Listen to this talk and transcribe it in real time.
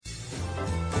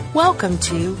Welcome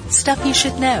to Stuff You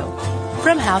Should Know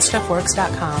from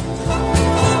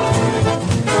HowStuffWorks.com.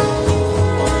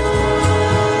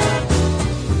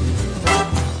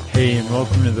 Hey, and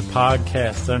welcome to the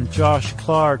podcast. I'm Josh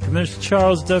Clark, and there's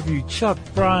Charles W. Chuck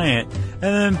Bryant,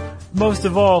 and then, most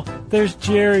of all, there's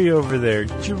Jerry over there,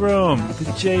 Jerome,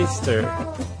 the J-ster.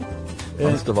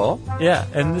 Most of all? Yeah,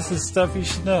 and this is Stuff You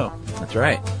Should Know. That's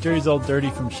right. Jerry's all dirty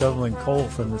from shoveling coal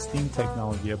from the steam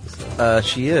technology episode.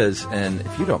 She is, and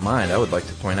if you don't mind, I would like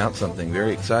to point out something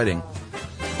very exciting.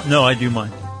 No, I do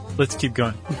mind. Let's keep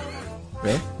going.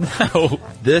 Really? No.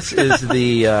 This is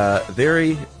the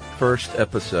very first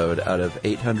episode out of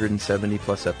 870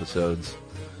 plus episodes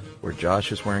where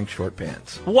Josh is wearing short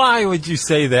pants. Why would you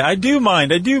say that? I do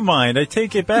mind. I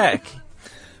take it back.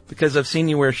 Because I've seen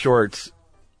you wear shorts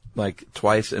like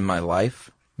twice in my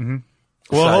life. Mm-hmm.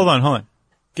 Well, hold on.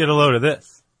 Get a load of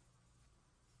this.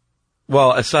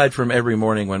 Well, aside from every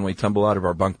morning when we tumble out of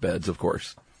our bunk beds, of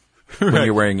course. When Right.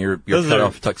 you're wearing your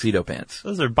cut-off tuxedo pants.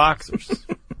 Those are boxers.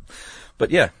 But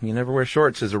yeah, you never wear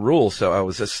shorts as a rule, so I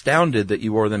was astounded that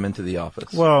you wore them into the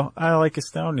office. Well, I like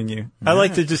astounding you. I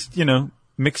like to just,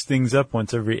 mix things up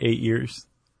once every 8 years.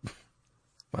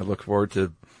 I look forward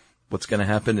to what's going to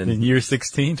happen In year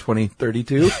 16?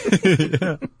 2032.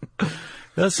 Yeah.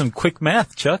 That's some quick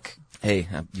math, Chuck. Hey,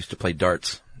 I used to play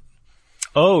darts.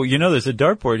 Oh, there's a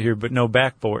dartboard here, but no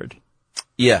backboard.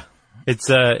 Yeah. It's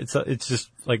just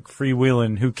like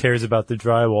freewheeling, who cares about the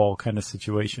drywall kind of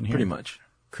situation here. Pretty much.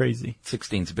 Crazy.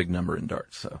 16's a big number in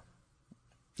darts, so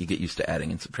you get used to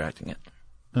adding and subtracting it.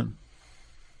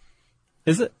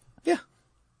 Is it? Yeah.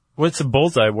 What's a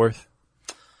bullseye worth?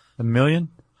 $1 million?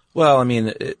 Well, I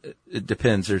mean, it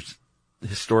depends. There's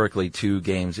historically two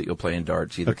games that you'll play in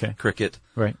darts, either cricket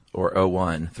Right. or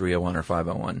 01, 301 or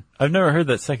 501. I've never heard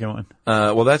that second one.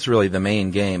 Well, that's really the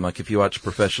main game. Like if you watch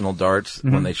professional darts,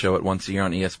 when they show it once a year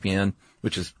on ESPN,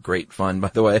 which is great fun, by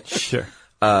the way. Sure.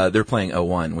 They're playing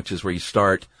 01, which is where you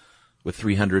start with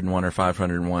 301 or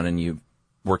 501 and you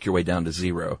work your way down to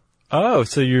 0. Oh,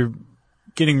 so you're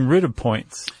getting rid of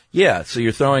points. Yeah, so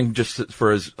you're throwing just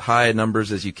for as high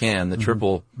numbers as you can, the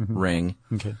triple ring.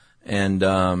 Okay.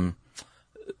 And,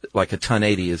 like a ton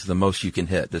 80 is the most you can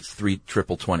hit. That's 3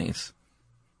 triple 20s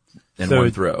in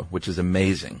one throw, which is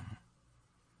amazing.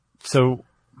 So,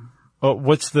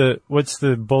 what's the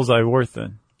bullseye worth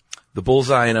then? The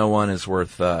bullseye in 01 is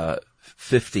worth,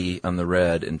 50 on the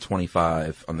red and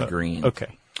 25 on the green.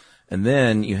 Okay. And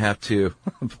then you have to,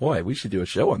 boy, we should do a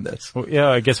show on this. Well, yeah,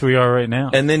 I guess we are right now.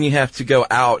 And then you have to go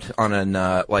out on an,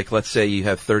 like let's say you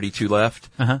have 32 left.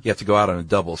 Uh-huh. You have to go out on a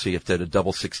double, so you have to hit a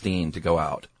double 16 to go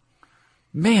out.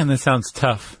 Man, that sounds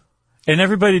tough. And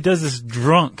everybody does this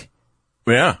drunk.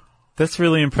 Yeah. That's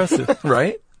really impressive.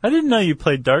 Right? I didn't know you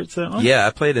played darts that much. Yeah, I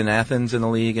played in Athens in a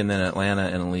league and then Atlanta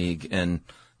in a league. And,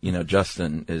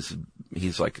 Justin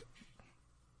he's like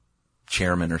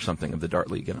chairman or something of the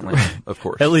dart league in Atlanta, of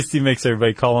course. At least he makes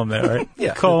everybody call him that, right?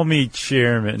 Yeah. Call me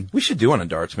chairman. We should do one on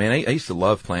darts, man. I used to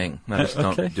love playing. I just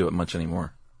Okay. don't do it much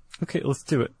anymore. Okay, let's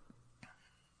do it.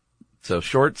 So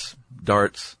shorts,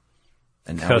 darts,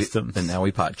 and now Customs. now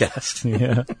we podcast.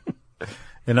 Yeah.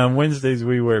 And on Wednesdays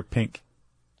we wear pink.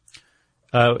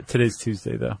 Today's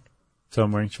Tuesday though, so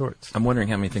I'm wearing shorts. I'm wondering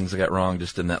how many things I got wrong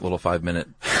just in that little 5-minute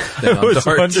thing I on was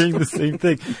darts. wondering the same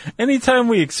thing. Anytime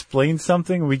we explain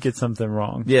something, we get something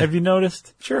wrong. Yeah. Have you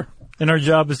noticed? Sure. And our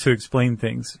job is to explain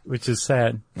things, which is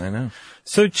sad. I know.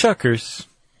 So, Chuckers,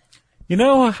 you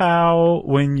know how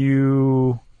when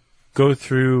you go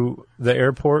through the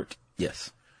airport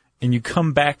Yes. and you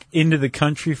come back into the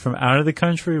country from out of the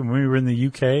country when we were in the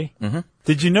UK? Mm-hmm.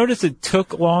 Did you notice it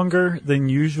took longer than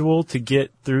usual to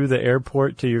get through the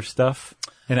airport to your stuff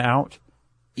and out?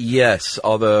 Yes,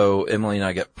 although Emily and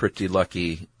I got pretty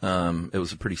lucky. It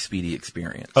was a pretty speedy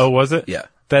experience. Oh, was it? Yeah.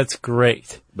 That's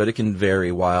great. But it can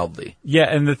vary wildly. Yeah,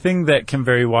 and the thing that can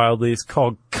vary wildly is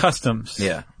called customs.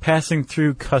 Yeah. Passing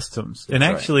through customs. And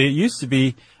That's actually, it used to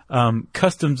be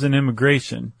customs and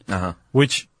immigration, Uh-huh.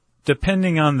 which,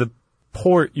 depending on the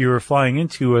port you were flying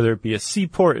into, whether it be a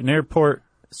seaport, an airport,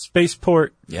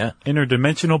 spaceport, Yeah.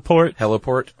 interdimensional port,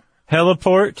 Heliport,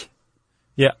 heliport,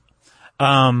 yeah,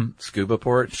 scuba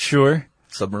port, sure,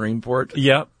 submarine port.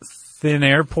 yep, thin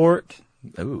airport.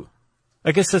 Ooh.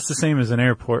 I guess that's the same as an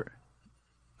airport.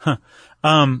 Huh.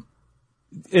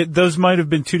 Those might have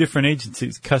been two different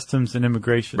agencies, customs and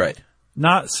immigration. Right.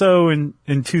 Not so in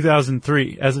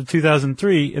 2003. As of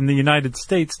 2003, in the United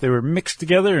States, they were mixed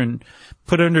together and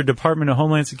put under Department of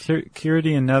Homeland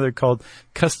Security, and now they're called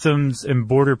Customs and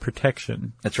Border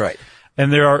Protection. That's right.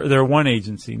 And they're one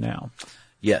agency now.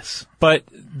 Yes. But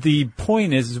the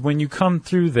point is when you come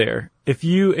through there, if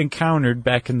you encountered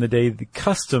back in the day the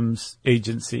customs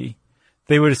agency,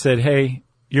 they would have said, hey,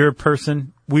 you're a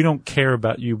person. We don't care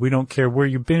about you. We don't care where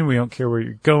you've been. We don't care where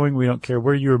you're going. We don't care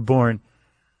where you were born.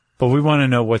 But we want to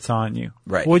know what's on you.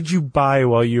 Right. What'd you buy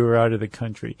while you were out of the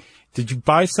country? Did you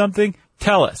buy something?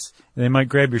 Tell us. And they might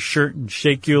grab your shirt and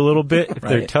shake you a little bit if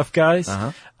they're Right. tough guys.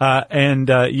 And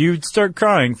you'd start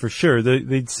crying for sure.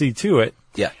 They'd see to it.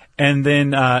 Yeah. And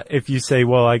then if you say,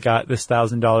 well, I got this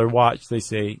 $1,000 watch, they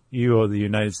say, you owe the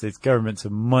United States government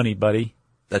some money, buddy.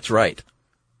 That's right.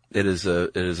 It is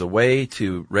a way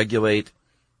to regulate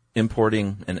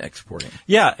importing and exporting.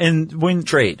 Yeah, and when...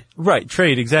 Trade. Right,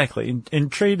 trade, exactly. And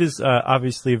trade is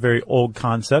obviously a very old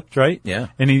concept, right? Yeah.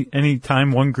 Any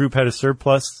time one group had a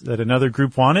surplus that another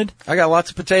group wanted. I got lots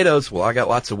of potatoes. Well, I got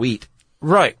lots of wheat.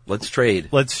 Right. Let's trade.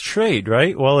 Let's trade,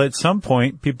 right? Well, at some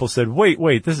point, people said,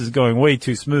 wait, this is going way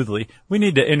too smoothly. We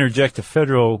need to interject a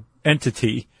federal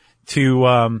entity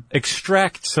to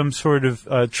extract some sort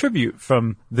of tribute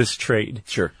from this trade.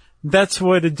 Sure. That's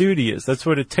what a duty is. That's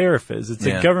what a tariff is. It's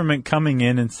Yeah. a government coming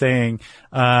in and saying,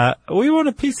 we want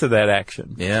a piece of that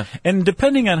action. Yeah. And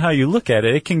depending on how you look at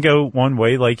it, it can go one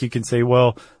way. Like you can say,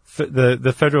 well,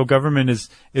 the federal government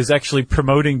is actually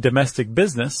promoting domestic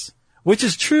business, which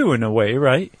is true in a way,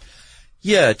 right?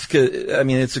 Yeah, it's good. I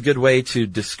mean, it's a good way to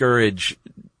discourage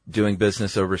doing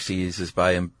business overseas is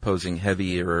by imposing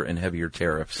heavier and heavier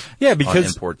tariffs. Yeah, on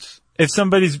because imports. if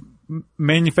somebody's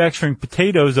manufacturing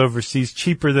potatoes overseas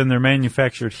cheaper than they're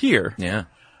manufactured here, Yeah.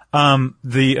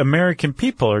 the American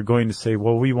people are going to say,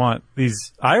 well, we want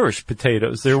these Irish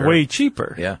potatoes. They're Sure. way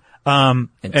cheaper. Yeah. And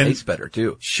Taste better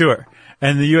too. Sure.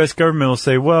 And the U.S. government will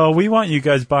say, well, we want you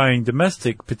guys buying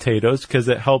domestic potatoes because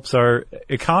it helps our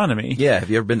economy. Yeah. Have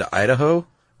you ever been to Idaho?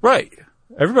 Right.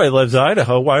 Everybody loves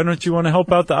Idaho. Why don't you want to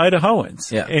help out the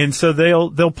Idahoans? Yeah. And so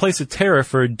they'll place a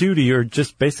tariff or a duty or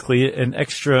just basically an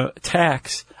extra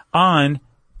tax on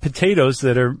potatoes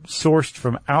that are sourced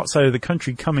from outside of the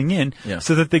country coming in, Yeah.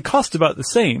 so that they cost about the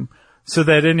same, so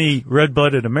that any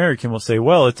red-blooded American will say,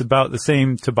 well, it's about the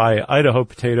same to buy an Idaho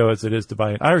potato as it is to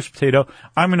buy an Irish potato.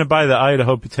 I'm going to buy the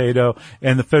Idaho potato.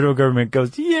 And the federal government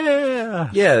goes, yeah.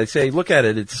 Yeah. They say, look at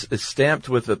it. It's stamped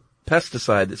with a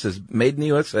pesticide that says made in the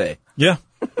USA. Yeah.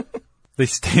 They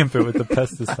stamp it with the I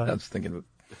pesticide. was thinking of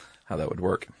how that would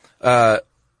work.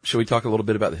 Should we talk a little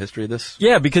bit about the history of this?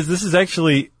 Yeah, because this is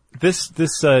actually this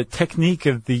technique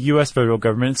of the U.S. federal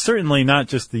government. It's certainly not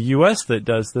just the U.S. that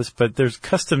does this, but there's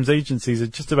customs agencies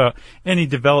at just about any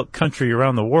developed country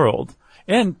around the world,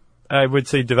 and I would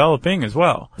say developing as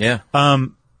well. Yeah.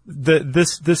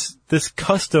 This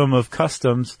custom of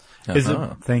customs is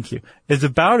thank you, is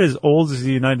about as old as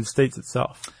the United States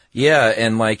itself. Yeah,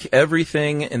 and like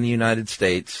everything in the United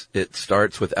States, it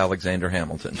starts with Alexander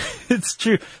Hamilton. It's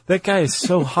true. That guy is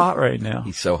so hot right now.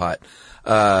 He's so hot.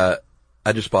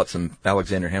 I just bought some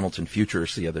Alexander Hamilton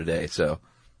futures the other day, so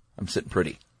I'm sitting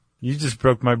pretty. You just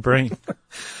broke my brain.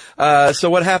 So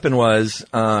what happened was,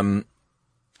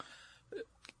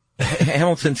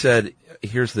 Hamilton said,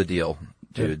 here's the deal,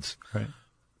 dudes. Right.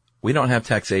 We don't have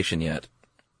taxation yet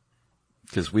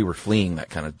because we were fleeing that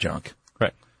kind of junk.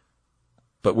 Right.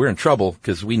 But we're in trouble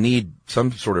because we need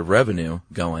some sort of revenue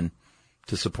going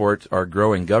to support our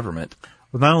growing government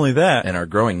Well, not only that, and our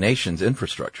growing nation's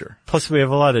infrastructure. plus we have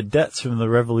a lot of debts from the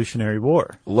Revolutionary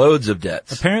War. Loads of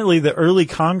debts. Apparently, the early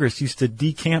Congress used to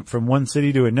decamp from one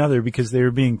city to another because they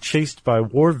were being chased by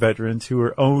war veterans who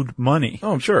were owed money.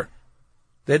 Oh, I'm sure.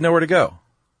 They had nowhere to go.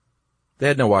 They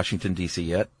had no Washington, D.C.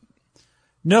 yet.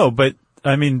 No, but,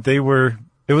 I mean, it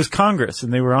was Congress,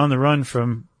 and they were on the run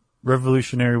from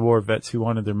Revolutionary War vets who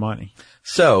wanted their money.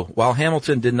 So, while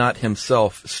Hamilton did not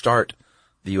himself start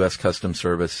the U.S. Customs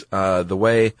Service, where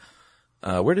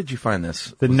did you find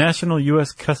this? The National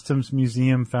U.S. Customs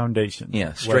Museum Foundation.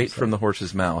 Yeah, straight website. from the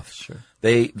horse's mouth. Sure.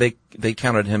 They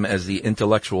counted him as the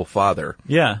intellectual father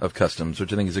Yeah. of customs,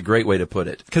 which I think is a great way to put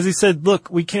it. Because he said, look,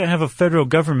 we can't have a federal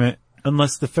government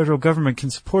unless the federal government can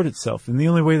support itself. And the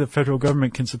only way the federal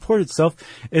government can support itself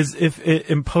is if it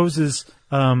imposes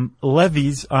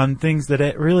levies on things that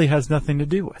it really has nothing to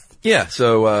do with. Yeah,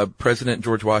 so President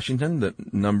George Washington, the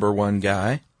number one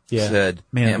guy, said,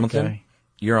 Man, that Hamilton, guy.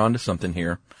 you're onto something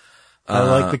here. I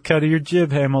like the cut of your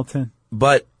jib, Hamilton.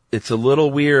 But it's a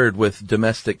little weird with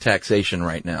domestic taxation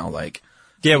right now. Like,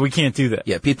 Yeah, we can't do that.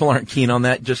 yeah, people aren't keen on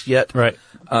that just yet. Right.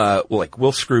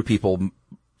 We'll screw people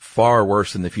far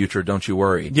worse in the future, don't you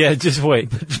worry. Yeah, just wait.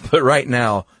 But right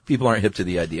now, people aren't hip to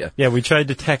the idea. Yeah, we tried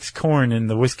to tax corn and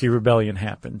the Whiskey Rebellion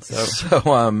happened. So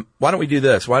So, why don't we do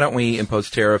this? Why don't we impose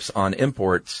tariffs on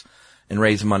imports and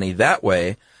raise money that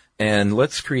way? and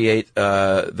let's create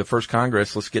the first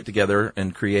Congress. Let's get together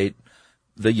and create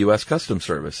the U.S. Customs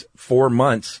Service 4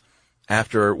 months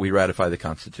after we ratify the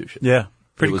Constitution. Yeah,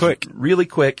 pretty quick. Really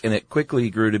quick, and it quickly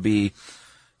grew to be,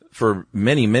 for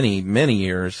many, many, many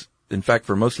years, in fact,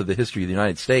 for most of the history of the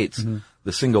United States,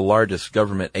 the single largest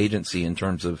government agency in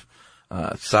terms of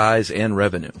size and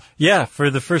revenue. Yeah, for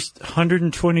the first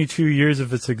 122 years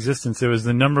of its existence, it was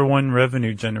the number one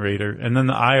revenue generator. And then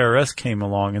the IRS came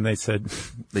along and they said,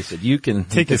 you can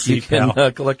take a seat,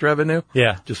 pal. Collect revenue.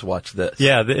 Yeah. Just watch this.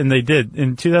 Yeah. And they did.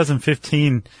 In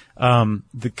 2015,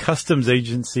 the customs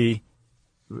agency,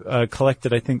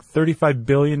 collected, I think, $35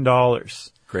 billion.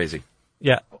 Crazy.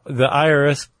 Yeah. The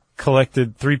IRS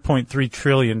collected $3.3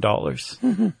 trillion.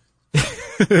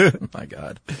 Oh my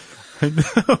God. I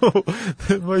know.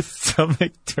 My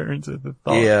stomach turns at the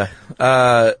thought. Yeah.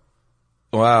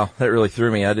 Wow. That really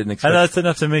threw me. I didn't expect. And that's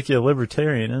enough to make you a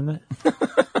libertarian, isn't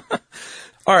it?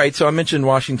 All right. So I mentioned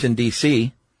Washington,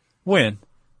 D.C. When?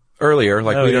 earlier.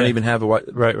 Like we don't even have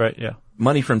Right. Yeah.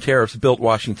 Money from tariffs built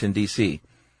Washington, D.C.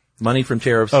 Money from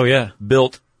tariffs. Oh, yeah.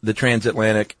 Built the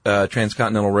transatlantic,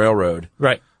 transcontinental railroad.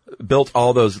 Right. Built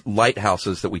all those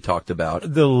lighthouses that we talked about.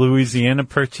 The Louisiana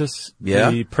purchase. Yeah.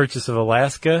 The purchase of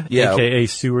Alaska. Yeah. AKA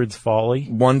Seward's Folly.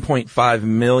 1.5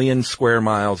 million square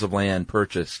miles of land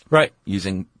purchased. Right.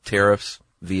 Using tariffs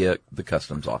via the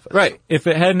customs office. Right. If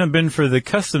it hadn't have been for the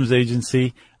customs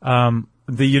agency, the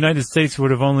United States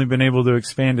would have only been able to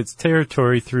expand its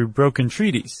territory through broken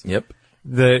treaties. Yep.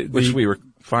 Which we were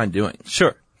fine doing.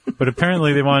 Sure. But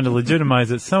apparently they wanted to legitimize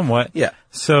it somewhat. Yeah.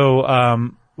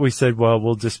 So, we said, well,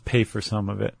 we'll just pay for some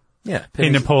of it. Yeah. Hey,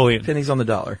 Napoleon. Pennies on the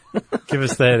dollar. Give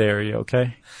us that area,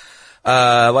 okay?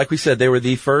 Like we said, they were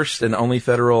the first and only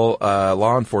federal,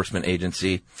 law enforcement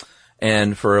agency.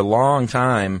 And for a long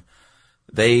time,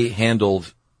 they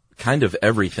handled kind of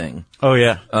everything. Oh,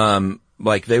 yeah.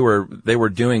 Like they were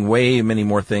doing way many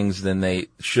more things than they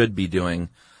should be doing.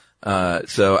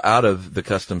 So out of the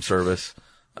Customs Service,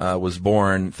 was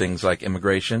born things like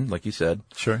immigration, like you said.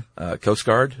 Sure. Coast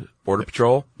Guard, Border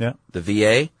Patrol. Yeah. The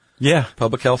VA. Yeah.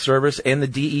 Public Health Service, and the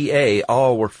DEA,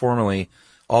 all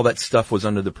that stuff was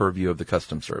under the purview of the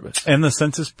Customs Service. And the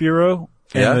Census Bureau.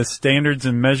 And Yeah. the Standards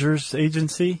and Measures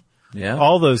Agency. Yeah.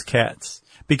 All those cats.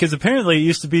 Because apparently it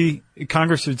used to be,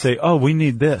 Congress would say, oh, we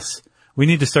need this. We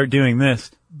need to start doing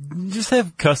this. Just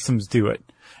have Customs do it.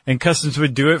 And Customs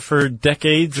would do it for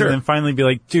decades. Sure. And then finally be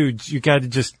like, dude, you gotta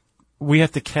we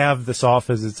have to calve this off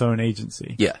as its own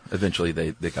agency. Yeah. Eventually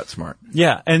they got smart.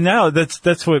 Yeah. And now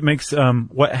that's what makes,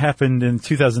 what happened in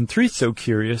 2003 so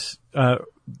curious.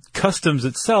 Customs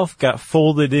itself got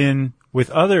folded in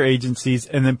with other agencies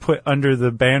and then put under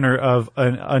the banner of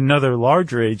another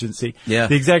larger agency. Yeah.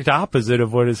 The exact opposite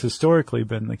of what has historically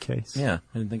been the case. Yeah.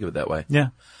 I didn't think of it that way. Yeah.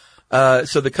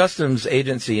 So the Customs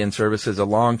Agency and Service has a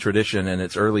long tradition in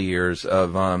its early years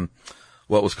of,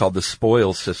 what was called the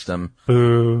spoils system.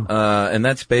 Boo. And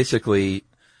that's basically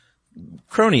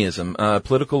cronyism,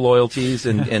 political loyalties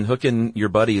and hooking your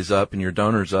buddies up and your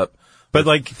donors up. But with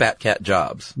like fat cat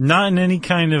jobs. Not in any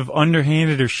kind of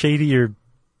underhanded or shady or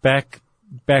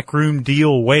backroom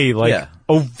deal way, like Yeah.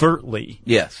 overtly.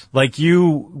 Yes. Like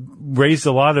you raised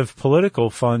a lot of political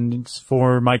funds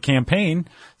for my campaign,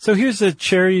 so here's a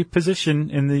cherry position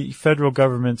in the federal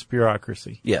government's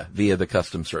bureaucracy. Yeah. Via the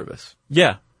Customs Service.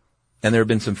 Yeah. And there have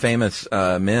been some famous,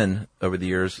 men over the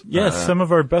years. Yes, some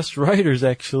of our best writers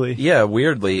actually. Yeah,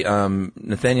 weirdly,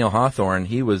 Nathaniel Hawthorne,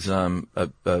 he was, not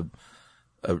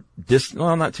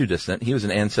too distant. He was an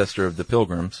ancestor of the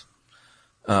Pilgrims.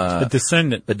 A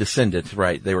descendant. A descendant,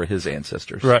 right. They were his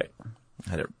ancestors. Right. I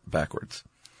had it backwards.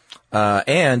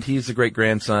 And he's the great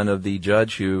grandson of the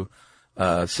judge who,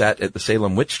 sat at the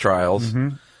Salem witch trials.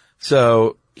 Mm-hmm.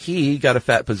 So he got a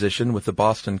fat position with the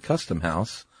Boston Custom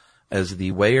House as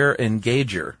the weigher and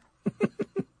gauger.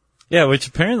 Yeah, which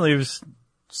apparently was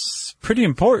pretty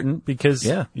important because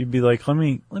Yeah. you'd be like, let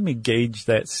me gauge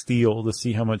that steel to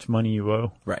see how much money you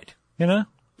owe. Right. You know?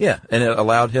 Yeah. And it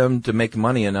allowed him to make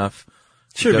money enough.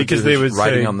 Sure, to go because do they his would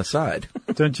writing say, on the side.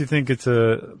 don't you think it's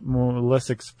a less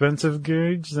expensive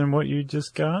gauge than what you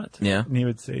just got? Yeah. And he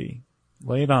would say,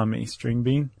 lay it on me, string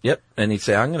bean. Yep. And he'd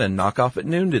say, I'm going to knock off at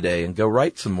noon today and go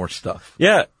write some more stuff.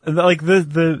 Yeah, like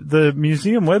the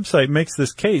museum website makes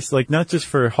this case, like not just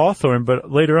for Hawthorne,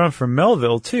 but later on for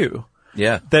Melville too.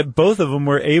 Yeah. That both of them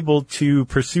were able to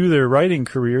pursue their writing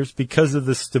careers because of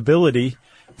the stability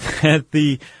that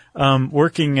the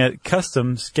working at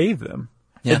Customs gave them.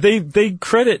 Yeah. They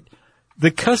credit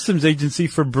the customs agency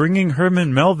for bringing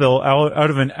Herman Melville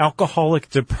out of an alcoholic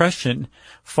depression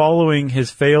following his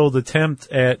failed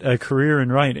attempt at a career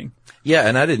in writing. Yeah,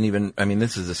 and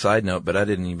this is a side note, but I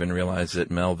didn't even realize that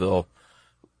Melville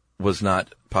was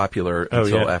not popular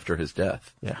until after his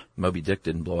death. Yeah. Moby Dick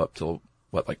didn't blow up till,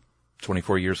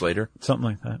 24 years later? Something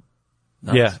like that.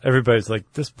 Nuts. Yeah, everybody's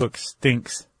like, this book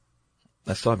stinks.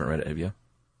 I still haven't read it, have you?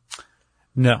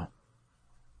 No.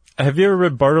 Have you ever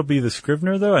read Bartleby the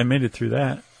Scrivener, though? I made it through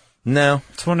that. No.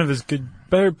 It's one of his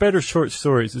better short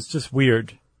stories. It's just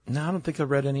weird. No, I don't think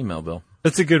I've read any Melville.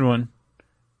 That's a good one.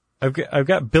 I've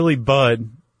got Billy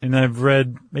Budd, and I've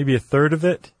read maybe a third of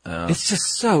it. It's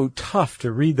just so tough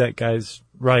to read that guy's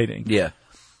writing. Yeah.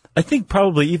 I think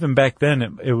probably even back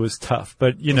then it was tough,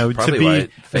 but to why be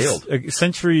it failed. a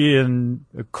century and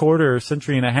a quarter, a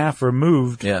century and a half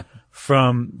removed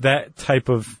from that type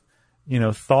of,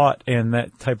 thought and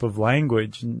that type of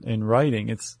language in writing,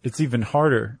 it's even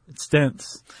harder. It's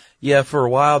dense. Yeah, for a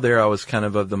while there I was kind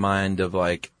of the mind of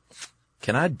like,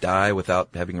 can I die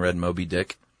without having read Moby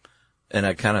Dick? And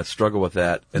I kind of struggle with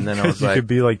that. And then I was you like, could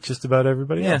be like just about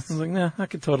everybody else. I was like, no, I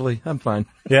could totally, I'm fine.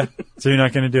 Yeah. So you're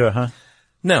not going to do it, huh?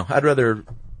 No, I'd rather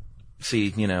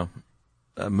see,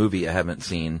 a movie I haven't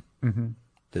seen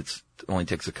that's only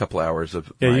takes a couple hours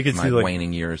of my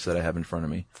waning years that I have in front of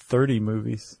me. 30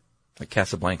 movies. Like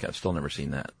Casablanca, I've still never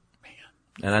seen that. Man.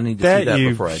 And I need to see that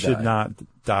before I die. You should not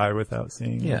die without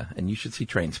seeing it. Yeah, and you should see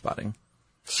Trainspotting.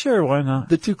 Sure, why not?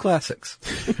 The two classics.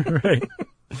 Right.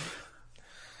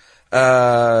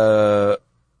 I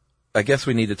guess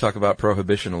we need to talk about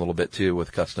Prohibition a little bit too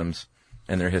with customs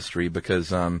and their history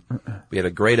because we had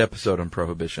a great episode on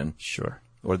Prohibition. Sure.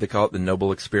 What did they call it? The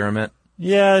Noble Experiment?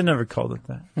 Yeah, I never called it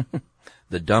that.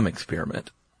 The Dumb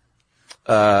Experiment.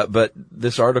 But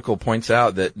this article points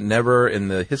out that never in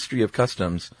the history of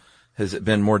customs has it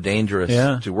been more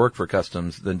dangerous to work for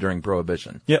customs than during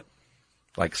Prohibition. Yep.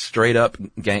 Like straight up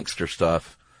gangster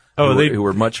stuff. Oh, who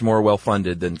were much more well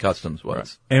funded than customs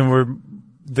was. Right. And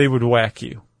they would whack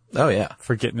you. Oh yeah.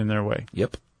 For getting in their way.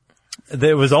 Yep.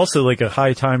 There was also like a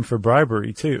high time for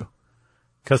bribery too.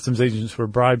 Customs agents were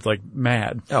bribed like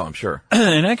mad. Oh, I'm sure.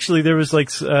 And actually there was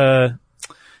I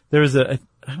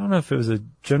don't know if it was a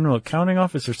general accounting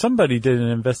office or somebody did an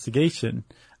investigation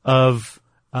of,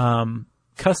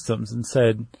 customs and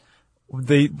said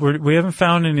we haven't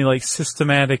found any like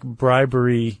systematic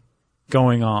bribery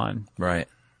going on. Right.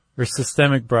 Or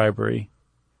systemic bribery.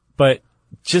 But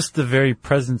just the very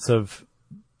presence of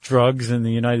drugs in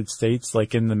the United States,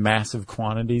 like in the massive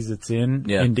quantities it's in,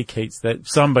 indicates that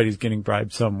somebody's getting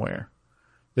bribed somewhere.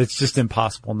 It's just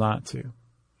impossible not to.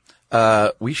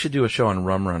 We should do a show on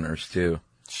rum runners too.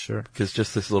 Sure. Because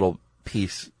just this little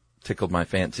piece tickled my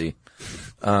fancy.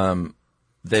 They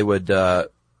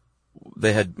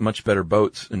had much better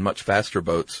boats and much faster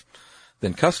boats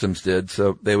than customs did.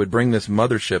 So they would bring this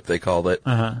mothership, they called it,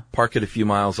 park it a few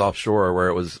miles offshore where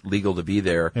it was legal to be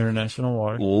there. International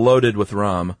water. Loaded with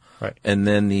rum. Right. And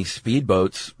then the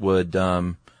speedboats would,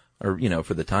 for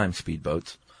the time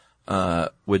speedboats,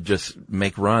 would just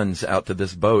make runs out to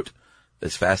this boat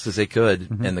as fast as they could.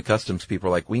 And the customs people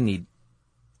were like, we need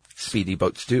speedy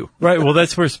boats too. Right. Well,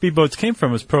 that's where speedboats came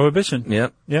from, was Prohibition.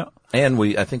 Yep. Yeah. And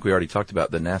I think we already talked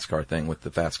about the NASCAR thing with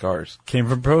the fast cars. Came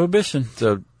from Prohibition.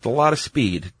 So a lot of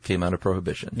speed came out of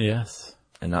Prohibition. Yes.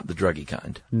 And not the druggy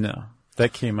kind. No.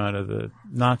 That came out of the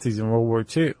Nazis in World War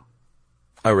II.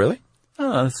 Oh, really?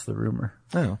 Oh, that's the rumor.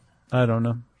 Oh. I don't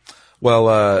know.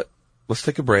 Well, let's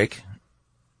take a break.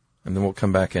 And then we'll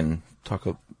come back and talk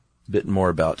a bit more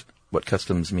about what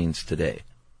customs means today.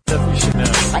 Stuff you should know.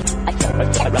 Stuff you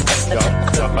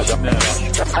should know.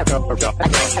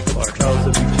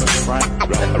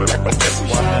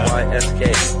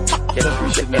 YSK. Stuff you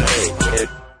should know.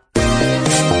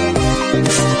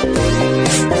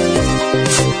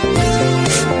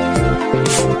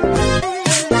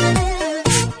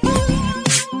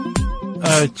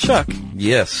 Chuck.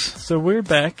 Yes. So we're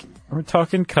back. We're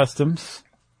talking customs.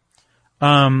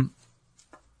 And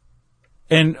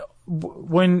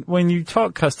when you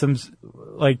talk customs,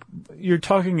 like you're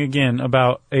talking again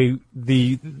about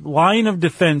the line of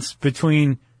defense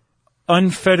between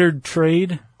unfettered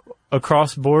trade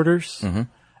across borders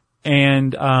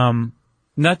and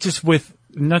not just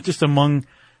among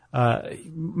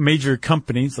major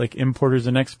companies like importers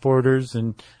and exporters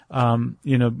and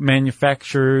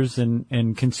manufacturers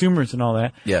and consumers and all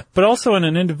that. Yeah. But also on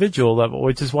an individual level,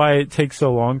 which is why it takes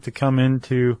so long to come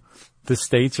into the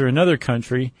States or another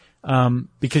country,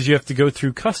 because you have to go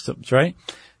through customs, right?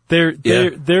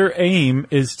 Their aim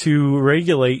is to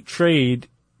regulate trade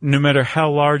no matter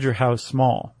how large or how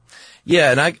small.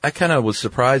 Yeah, and I kind of was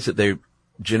surprised that they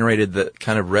generated the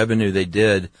kind of revenue they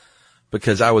did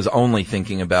because I was only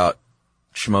thinking about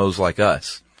schmoes like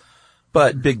us.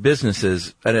 But big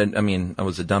businesses, I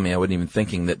was a dummy. I wasn't even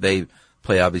thinking that they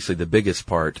play obviously the biggest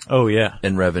part Oh, yeah.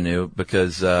 in revenue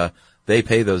because they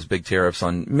pay those big tariffs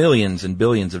on millions and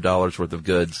billions of dollars worth of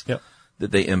goods Yep.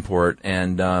 that they import.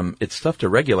 And it's tough to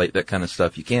regulate that kind of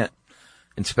stuff. You can't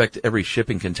inspect every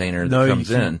shipping container that comes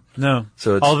you can't. in. No.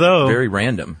 So it's Although, very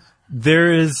random.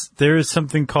 there is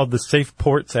something called the Safe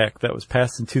Ports Act that was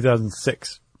passed in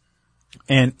 2006.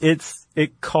 And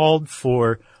it called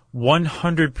for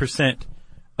 100%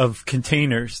 of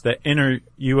containers that enter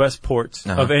U.S. ports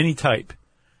of any type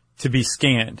to be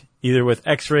scanned, either with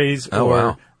X-rays Oh, or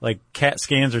wow. like CAT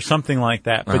scans or something like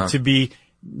that, but to be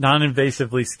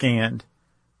non-invasively scanned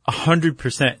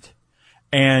 100%.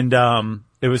 And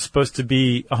it was supposed to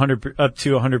be up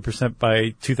to 100%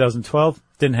 by 2012.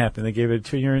 Didn't happen. They gave it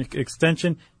a 2-year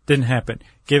extension. Didn't happen.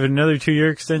 Gave it another 2-year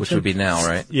extension. Which would be now,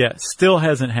 right? Yeah, still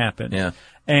hasn't happened. Yeah.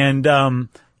 And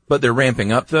But they're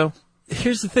ramping up though?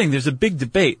 here's the thing. There's a big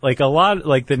debate. Like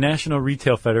the National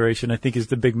Retail Federation, I think, is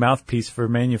the big mouthpiece for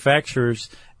manufacturers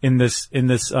in this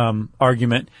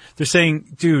argument. They're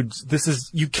saying, dudes,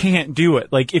 you can't do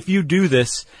it. Like, if you do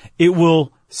this, it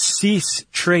will cease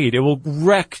trade. It will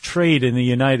wreck trade in the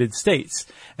United States.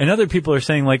 And other people are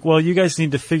saying, like, well, you guys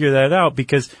need to figure that out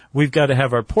because we've got to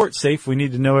have our port safe. We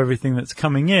need to know everything that's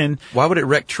coming in. Why would it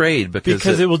wreck trade?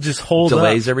 Because it will just hold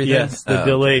delays up. everything? Yes, the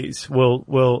delays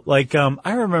will like,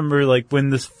 I remember like when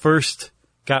this first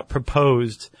got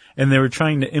proposed and they were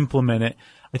trying to implement it,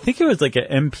 I think it was like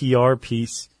an NPR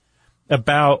piece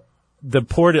about the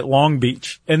port at Long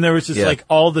Beach. And there was just like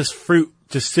all this fruit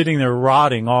just sitting there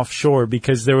rotting offshore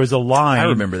because there was a line. I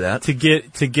remember that. To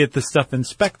get the stuff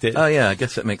inspected. Oh yeah, I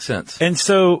guess that makes sense. And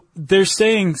so they're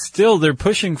saying still they're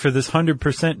pushing for this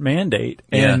 100% mandate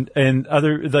and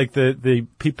other, like the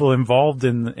people involved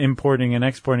in importing and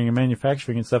exporting and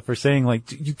manufacturing and stuff are saying like,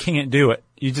 you can't do it.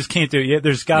 You just can't do it. Yeah,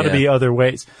 there's got to be other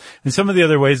ways. And some of the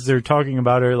other ways they're talking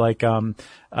about are like,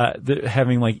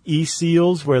 having like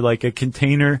e-seals where like a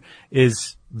container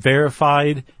is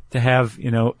verified to have,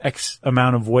 X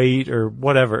amount of weight or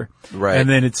whatever. Right. And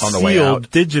then it's on the way out. sealed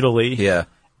digitally. Yeah.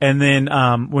 And then,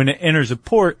 when it enters a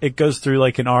port, it goes through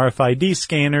like an RFID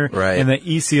scanner. Right. And the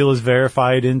e-seal is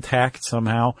verified intact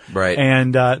somehow. Right.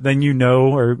 And, then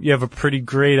or you have a pretty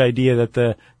great idea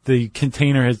that the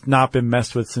container has not been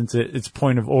messed with since its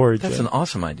point of origin. That's an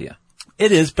awesome idea.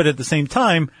 It is, but at the same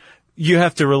time, you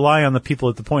have to rely on the people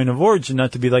at the point of origin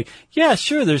not to be like, yeah,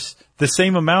 sure, there's the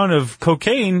same amount of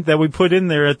cocaine that we put in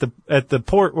there at the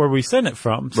port where we sent it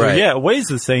from. So yeah, it weighs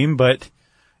the same, but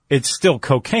it's still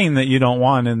cocaine that you don't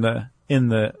want in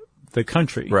the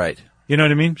country. Right. You know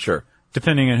what I mean? Sure.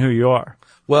 Depending on who you are.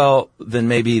 Well, then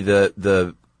maybe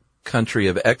the country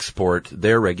of export,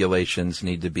 their regulations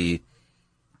need to be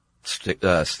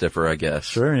stiffer, I guess.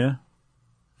 Sure, yeah.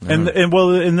 And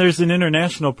there's an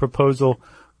international proposal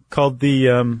called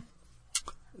the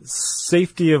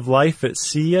Safety of Life at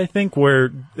Sea, I think,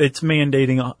 where it's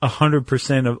mandating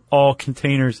 100% of all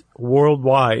containers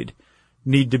worldwide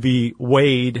need to be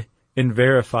weighed and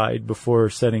verified before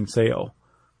setting sail.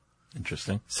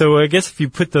 Interesting. So I guess if you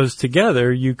put those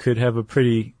together, you could have a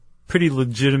pretty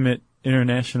legitimate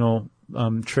international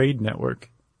trade network.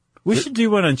 We should do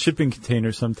one on shipping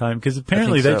containers sometime because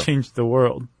apparently that changed the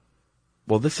world.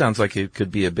 Well, this sounds like it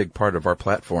could be a big part of our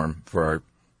platform for our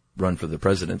run for the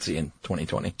presidency in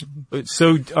 2020.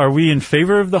 So are we in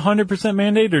favor of the 100%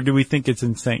 mandate or do we think it's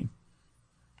insane?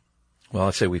 Well,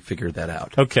 I say we figured that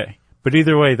out. Okay. But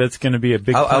either way, that's going to be a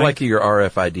big I like your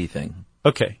RFID thing.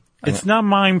 Okay. It's not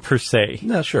mine per se.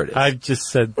 No, sure it is. I've just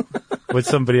said what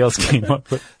somebody else came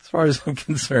up with. As far as I'm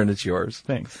concerned, it's yours.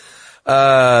 Thanks.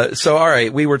 So all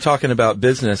right, we were talking about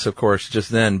business, of course,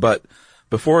 just then, but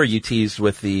before you teased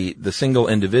with the single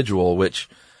individual, which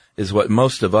is what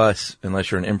most of us,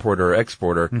 unless you're an importer or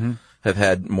exporter, have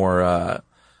had more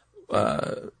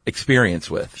experience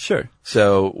with. Sure.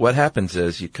 So what happens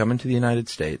is you come into the United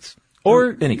States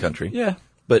or any country. Yeah.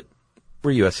 But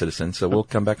we're U.S. citizens, so we'll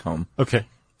come back home. Okay.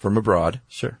 From abroad.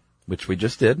 Sure. Which we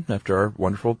just did after our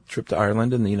wonderful trip to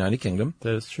Ireland and the United Kingdom.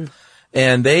 That is true.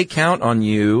 And they count on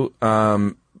you,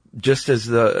 just as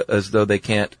though they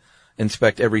can't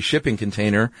inspect every shipping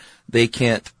container. They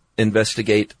can't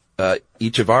investigate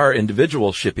each of our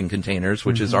individual shipping containers,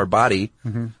 which is our body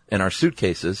and our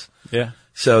suitcases. Yeah.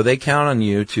 So they count on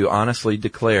you to honestly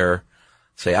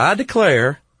say, I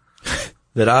declare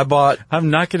that I bought. I'm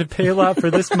not going to pay a lot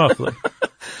for this muffler.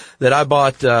 That I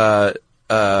bought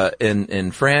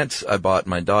in France. I bought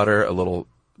my daughter a little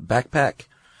backpack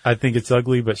I think it's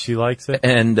ugly, but she likes it,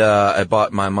 And, I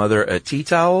bought my mother a tea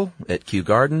towel at Kew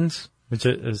Gardens. which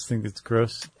I just think it's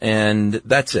gross. And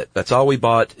that's it. That's all we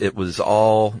bought. It was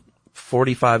all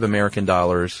 45 American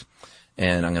dollars.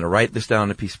 And I'm going to write this down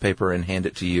on a piece of paper and hand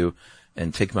it to you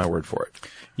and take my word for it.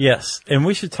 Yes, and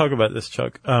we should talk about this,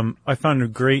 Chuck. I found a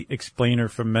great explainer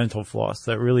from Mental Floss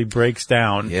that really breaks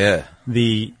down Yeah.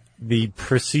 the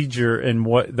procedure and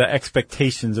what the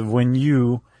expectations of when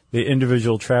you, the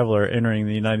individual traveler entering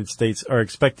the United States, are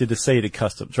expected to say to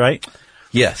customs, right?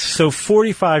 Yes. So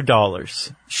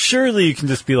 $45. Surely you can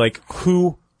just be like,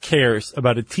 who cares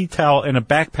about a tea towel and a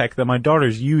backpack that my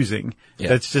daughter's using? Yeah.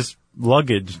 That's just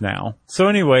luggage now. So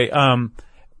anyway,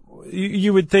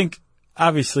 you would think,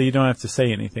 obviously you don't have to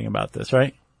say anything about this,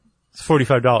 right? It's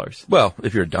 $45. Well,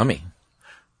 if you're a dummy.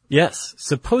 Yes,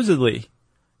 supposedly,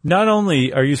 not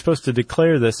only are you supposed to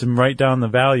declare this and write down the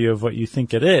value of what you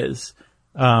think it is,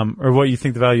 or what you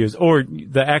think the value is, or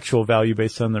the actual value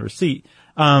based on the receipt,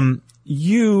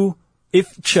 you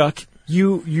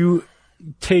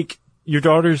take your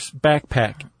daughter's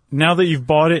backpack, now that you've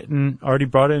bought it and already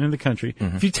brought it into the country,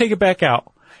 if you take it back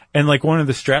out and like one of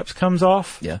the straps comes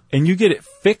off, Yeah. and you get it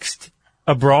fixed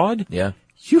abroad, Yeah.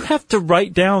 you have to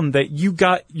write down that you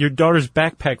got your daughter's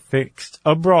backpack fixed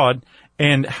abroad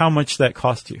and how much that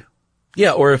cost you.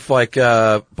 Yeah, or if like,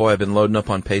 boy, I've been loading up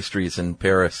on pastries in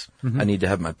Paris. I need to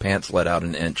have my pants let out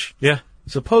an inch. Yeah.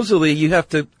 Supposedly you have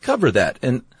to cover that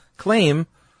and claim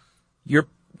your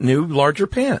new larger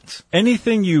pants.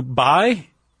 Anything you buy,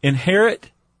 inherit,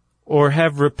 or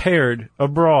have repaired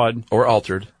abroad, Or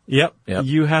altered. yep, Yep.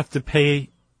 you have to pay,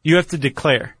 you have to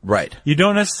declare. Right. You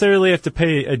don't necessarily have to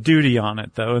pay a duty on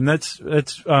it though, and that's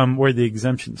where the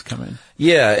exemptions come in.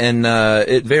 Yeah, and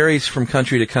it varies from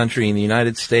country to country. In the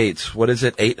United States, what is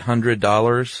it,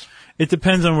 $800? It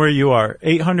depends on where you are.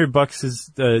 $800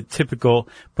 is typical,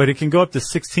 but it can go up to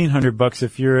 $1,600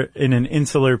 if you're in an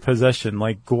insular possession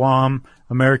like Guam,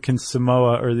 American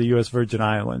Samoa, or the U.S. Virgin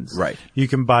Islands. Right. You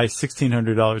can buy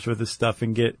 $1,600 worth of stuff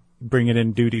and bring it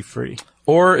in duty free.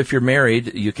 Or if you're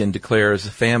married, you can declare as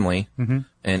a family,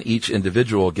 and each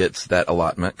individual gets that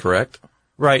allotment, correct?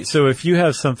 Right. So if you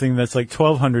have something that's like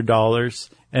 $1,200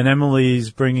 and Emily's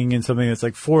bringing in something that's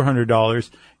like $400,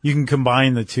 you can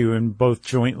combine the two and both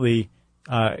jointly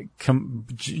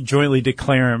jointly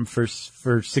declare them for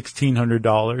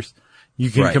 $1,600. You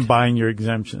can Right. combine your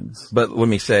exemptions. But let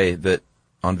me say that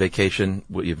on vacation,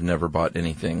 you've never bought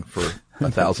anything for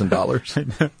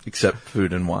 $1,000 except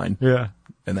food and wine, Yeah.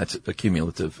 and that's a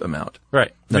cumulative amount.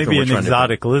 Right. Nothing Maybe we're an trying to-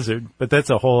 exotic lizard, but that's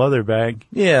a whole other bag.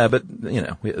 Yeah, but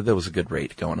there was a good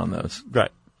rate going on those.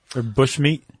 Right. Or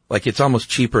bushmeat. Like it's almost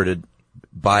cheaper to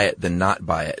buy it than not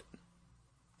buy it.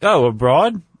 Oh,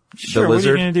 abroad? Sure. What are you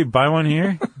lizard? going to do? Buy one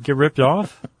here? Get ripped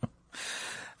off?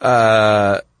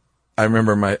 I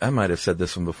remember I might have said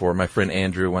this one before. My friend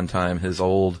Andrew, one time, his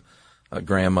old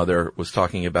grandmother was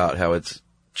talking about how it's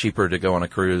cheaper to go on a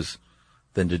cruise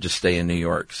than to just stay in New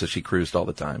York. So she cruised all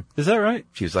the time. Is that right?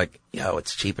 She was like, yo,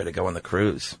 it's cheaper to go on the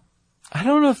cruise. I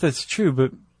don't know if that's true,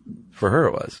 but For her,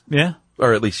 it was. yeah.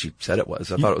 Or at least she said it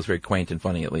was. I thought it was very quaint and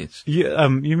funny, at least.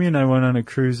 You mean I went on a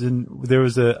cruise and there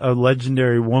was a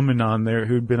legendary woman on there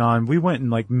who'd been on. We went in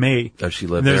like May. Oh, she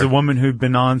And lived there's there? a woman who'd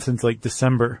been on since like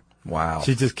December. Wow.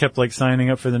 She just kept like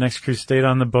signing up for the next cruise, stayed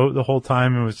on the boat the whole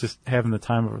time and was just having the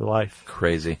time of her life.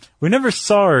 Crazy. We never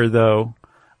saw her though.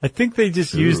 I think they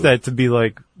just used Ooh. that to be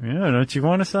like, yeah, don't you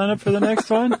want to sign up for the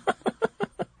next one?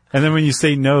 And then when you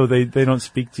say no, they don't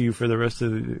speak to you for the rest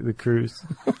of the cruise.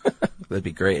 That'd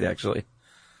be great, actually.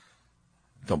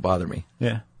 Don't bother me.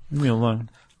 Yeah. Leave me alone.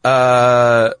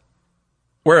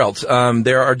 Where else?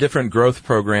 There are different growth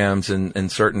programs in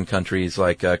certain countries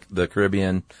like the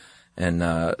Caribbean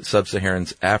and sub-Saharan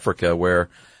Africa where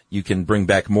you can bring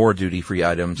back more duty-free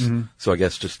items. So I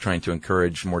guess just trying to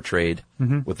encourage more trade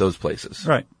with those places.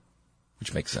 Right.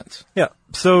 Which makes sense. Yeah.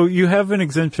 So you have an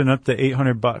exemption up to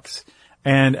 $800.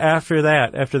 And after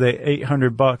that, after the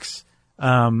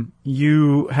 $800,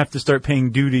 you have to start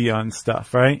paying duty on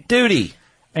stuff, right? Duty!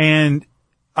 And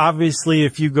obviously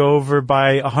if you go over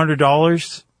by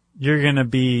 $100, you're going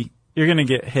to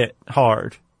get hit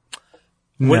hard.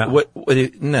 No,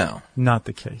 No. not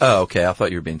the case. Oh, okay. I thought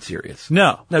you were being serious.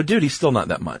 No, No, duty's still not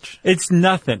that much. it's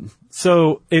nothing.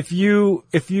 So if you,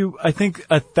 I think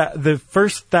the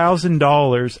first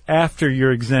 $1,000 after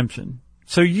your exemption,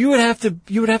 so you would have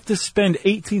to spend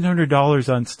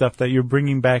 $1,800 on stuff that you're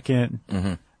bringing back in,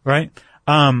 right?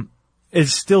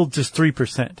 It's still just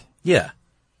 3%. Yeah.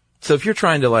 So if you're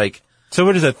trying to like So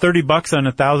what is that, $30 on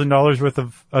 $1,000 worth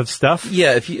of stuff?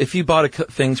 Yeah, if you bought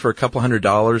things for a couple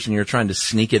 $100 and you're trying to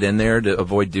sneak it in there to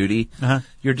avoid duty,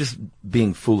 you're just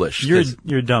being foolish.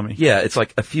 You're a dummy. Yeah, it's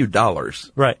like a few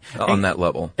dollars. Right. On that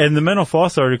level. And the Mental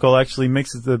Floss article actually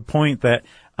makes the point that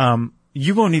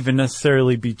you won't even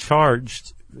necessarily be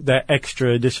charged that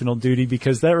extra additional duty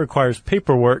because that requires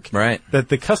paperwork that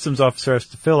the customs officer has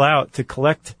to fill out to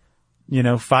collect,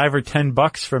 $5 or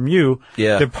 $10 from you.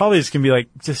 Yeah. They're probably just going to be like,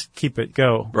 just keep it,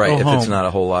 go. Right, go if home. it's not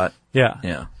a whole lot. Yeah.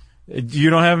 Yeah. You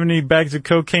don't have any bags of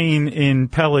cocaine in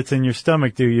pellets in your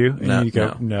stomach, do you? And you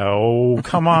go, no,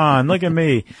 come on, look at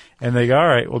me. And they go, all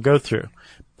right, we'll go through.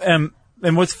 And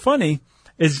what's funny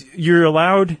is you're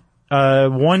allowed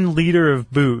 1 liter of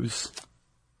booze.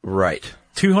 Right.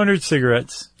 200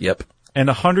 cigarettes. Yep. And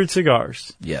 100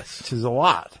 cigars. Yes. Which is a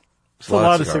lot. It's a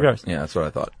lot of cigars. Yeah, that's what I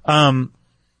thought.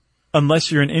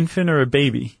 Unless you're an infant or a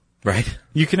baby. Right.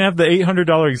 You can have the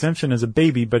 $800 exemption as a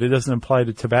baby, but it doesn't apply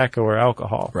to tobacco or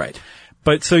alcohol. Right.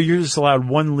 But so you're just allowed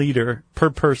 1 liter per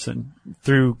person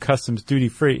through customs duty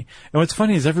free. And what's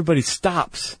funny is everybody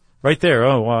stops right there.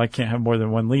 Oh, well, I can't have more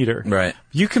than 1 liter. Right.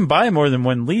 You can buy more than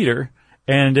 1 liter.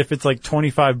 And if it's like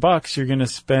 $25, you're going to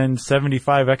spend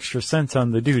 75 extra cents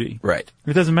on the duty. Right.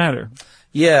 It doesn't matter.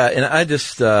 Yeah. And I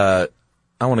just, I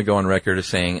want to go on record as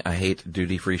saying I hate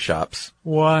duty free shops.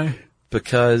 Why?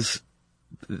 Because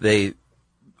they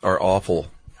are awful.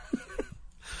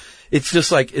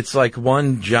 It's like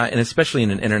one giant, and especially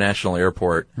in an international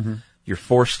airport, you're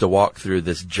forced to walk through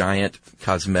this giant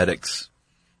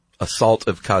assault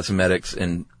of cosmetics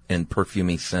and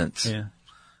perfumey scents. Yeah.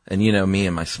 And me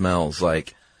and my smells,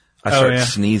 like, I start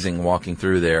sneezing walking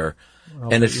through there.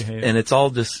 And it's all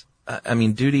just, I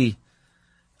mean, duty,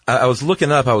 I was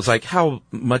looking up, I was like, how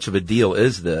much of a deal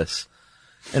is this?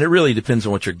 And it really depends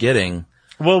on what you're getting.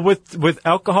 Well, with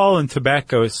alcohol and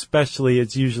tobacco especially,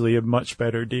 it's usually a much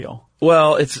better deal.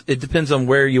 Well, it depends on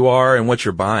where you are and what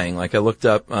you're buying. Like I looked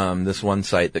up, this one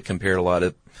site that compared a lot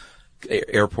of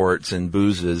airports and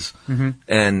boozes.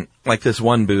 And like this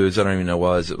one booze, I don't even know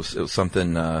what it was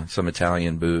something, some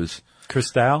Italian booze.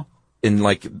 Cristal? In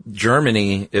like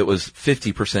Germany, it was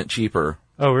 50% cheaper.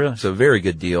 Oh, really? So very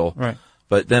good deal. Right.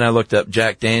 But then I looked up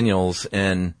Jack Daniels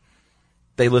and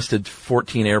they listed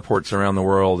 14 airports around the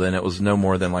world and it was no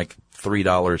more than like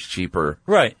 $3 cheaper.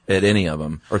 Right. At any of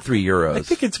them. Or €3. I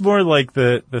think it's more like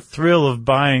the thrill of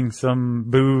buying some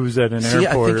booze at an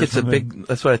airport. I think it's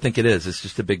that's what I think it is. It's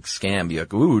just a big scam. You're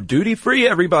like, ooh, duty free,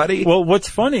 everybody. Well, what's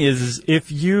funny is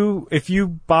if you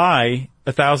buy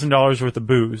 $1,000 worth of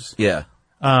booze. Yeah.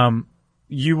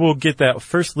 You will get that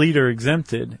first liter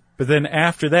exempted, but then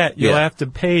after that, you'll have to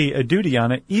pay a duty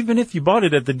on it, even if you bought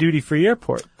it at the duty-free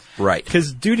airport. Right.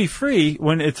 Because duty-free,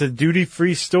 when it's a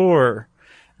duty-free store,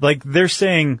 like they're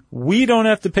saying, we don't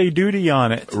have to pay duty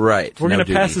on it. Right. We're going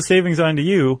to pass the savings on to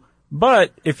you.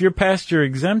 But if you're past your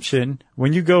exemption,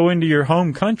 when you go into your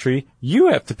home country, you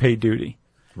have to pay duty.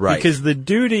 Right. Because the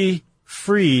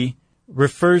duty-free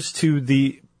refers to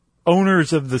the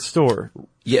owners of the store.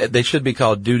 Yeah, they should be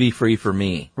called duty free for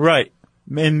me. Right.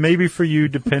 And maybe for you,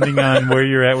 depending on where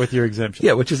you're at with your exemption.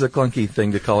 Yeah, which is a clunky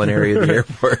thing to call an area of the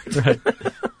airport. Right.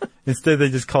 Instead, they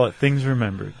just call it things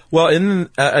remembered. Well,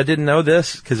 I didn't know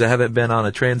this because I haven't been on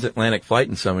a transatlantic flight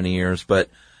in so many years, but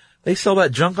they sell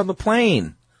that junk on the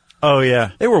plane. Oh,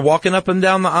 yeah. They were walking up and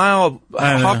down the aisle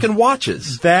hawking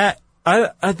watches. That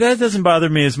doesn't bother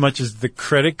me as much as the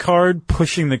credit card,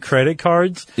 pushing the credit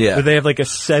cards. Yeah. Where they have like a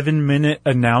 7-minute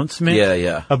announcement.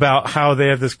 Yeah. About how they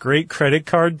have this great credit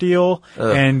card deal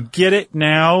and get it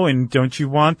now and don't you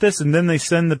want this? And then they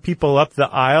send the people up the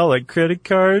aisle like credit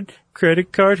card,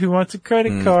 who wants a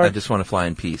credit card? I just want to fly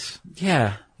in peace.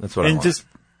 Yeah. That's what I want.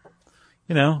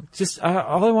 And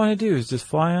all I want to do is just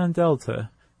fly on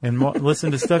Delta and listen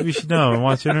to Stuff You Should Know and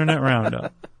watch Internet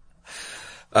Roundup.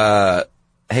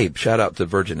 Hey, shout out to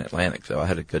Virgin Atlantic, though. I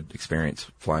had a good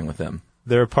experience flying with them.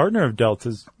 They're a partner of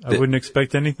Delta's. I wouldn't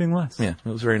expect anything less. Yeah, it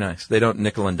was very nice. They don't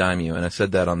nickel and dime you, and I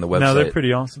said that on the website. No, they're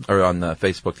pretty awesome. Or on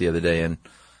Facebook the other day, and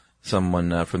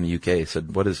someone from the UK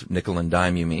said, what does nickel and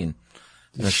dime you mean?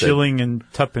 And shilling and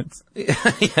tuppence.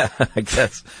 Yeah, I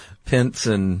guess. Pence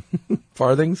and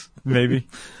farthings? Maybe.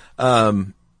 No,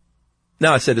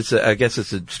 I said I guess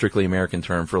it's a strictly American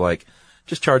term for like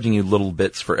just charging you little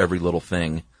bits for every little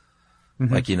thing.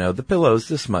 Mm-hmm. Like, the pillow's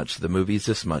this much, the movie's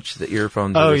this much, the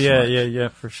earphones are this much. Yeah,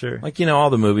 for sure. Like,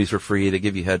 all the movies were free. They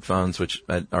give you headphones, which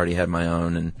I already had my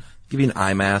own, and give you an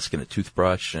eye mask and a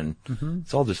toothbrush, and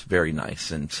it's all just very nice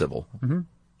and civil. Mm-hmm.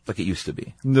 Like it used to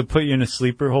be. And they'll put you in a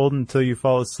sleeper hold until you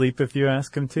fall asleep if you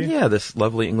ask them to? Yeah, this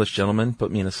lovely English gentleman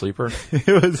put me in a sleeper.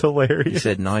 It was hilarious. He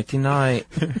said, nighty-night.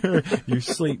 You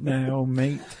sleep now,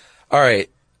 mate. All right.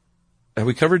 Have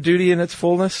we covered duty in its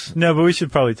fullness? No, but we should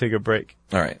probably take a break.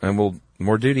 All right. And we'll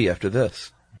more duty after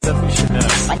this. Stuff you should know.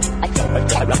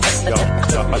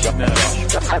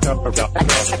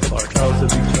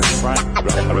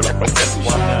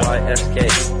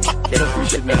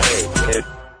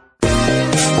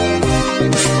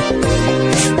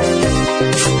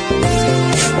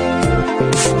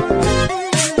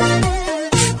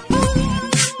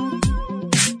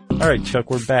 All right, Chuck,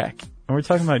 we're back. And we're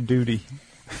talking about duty.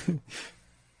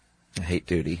 I hate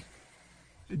duty.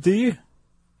 Do you?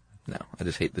 No, I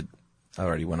just hate I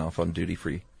already went off on duty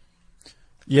free.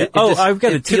 Yeah. I've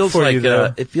got a tip for you,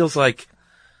 though. It feels like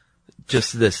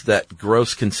just that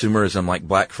gross consumerism like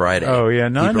Black Friday. Oh, yeah.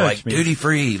 No, I People know are what like, you mean. duty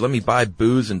free, let me buy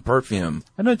booze and perfume.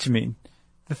 I know what you mean.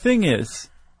 The thing is,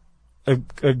 a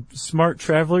smart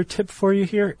traveler tip for you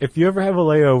here, if you ever have a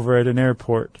layover at an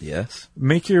airport, Yes.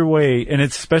 make your way, and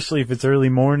it's especially if it's early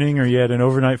morning or you had an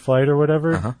overnight flight or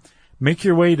whatever, make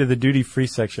your way to the duty-free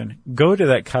section. Go to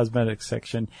that cosmetics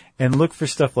section and look for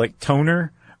stuff like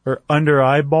toner or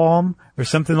under-eye balm or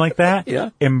something like that.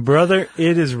 Yeah. And brother,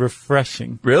 it is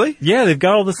refreshing. Really? Yeah, they've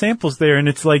got all the samples there, and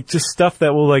it's like just stuff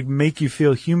that will like make you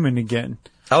feel human again.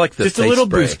 I like the Just a face little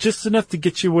spray. boost, just enough to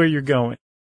get you where you're going.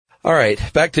 All right,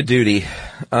 back to duty.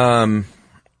 Well,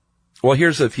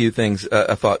 here's a few things.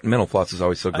 I thought Mental Floss is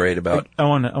always so great about. I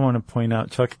want to point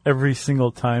out, Chuck. Every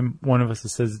single time one of us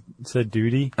said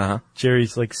duty,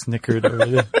 Jerry's like snickered over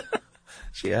there.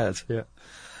 She has. Yeah.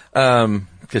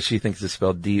 Because she thinks it's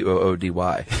spelled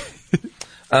D-O-O-D-Y.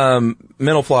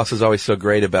 Mental Floss is always so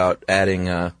great about adding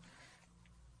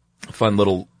fun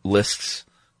little lists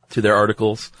to their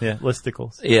articles. Yeah,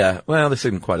 listicles. Yeah, well, this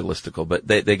isn't quite a listicle, but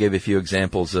they gave a few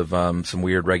examples of some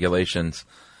weird regulations.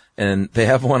 And they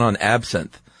have one on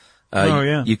absinthe.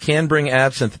 Yeah. You can bring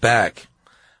absinthe back,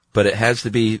 but it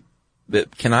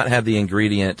cannot have the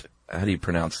ingredient, how do you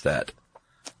pronounce that?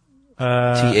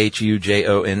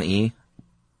 Thujone?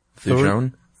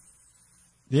 Thujone?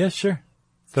 Yeah, sure.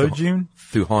 Thojune?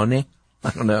 Thujone? I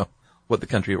don't know what the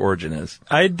country of origin is.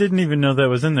 I didn't even know that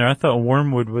was in there. I thought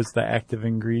wormwood was the active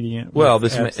ingredient. Well,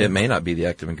 it may not be the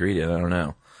active ingredient. I don't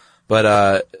know.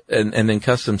 But, and then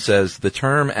Customs says the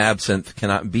term absinthe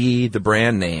cannot be the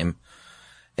brand name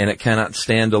and it cannot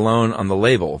stand alone on the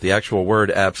label. The actual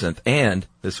word absinthe and,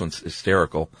 this one's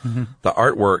hysterical, the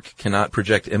artwork cannot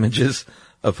project images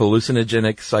of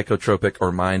hallucinogenic, psychotropic,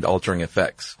 or mind-altering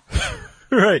effects.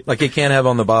 Right. Like it can't have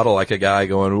on the bottle like a guy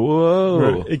going, whoa.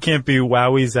 Right. It can't be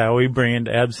Wowie Zowie brand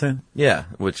absinthe. Yeah,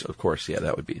 which of course, yeah,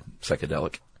 that would be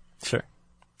psychedelic. Sure.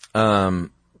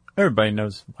 Everybody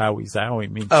knows Wowie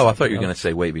Zowie means. Oh, I thought you were going to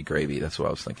say wavy gravy. That's what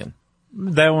I was thinking.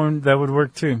 That would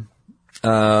work too.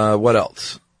 What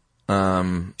else?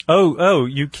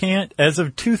 You can't, as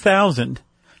of 2000,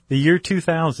 the year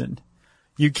 2000,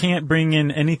 you can't bring in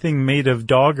anything made of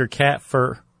dog or cat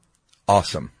fur.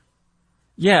 Awesome.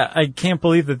 Yeah, I can't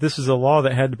believe that this is a law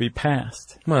that had to be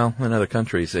passed. Well, in other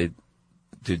countries, they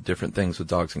do different things with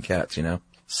dogs and cats, you know?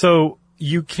 So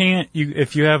you can't,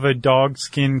 if you have a dog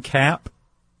skin cap,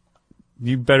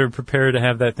 you better prepare to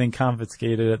have that thing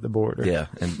confiscated at the border. Yeah,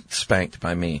 and spanked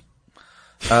by me.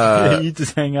 You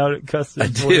just hang out at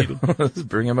customs. I do. Let's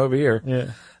bring him over here.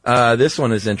 Yeah. This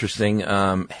one is interesting.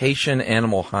 Haitian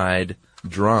animal hide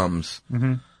drums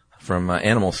from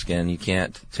animal skin. You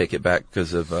can't take it back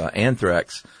because of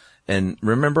anthrax. And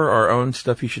remember our own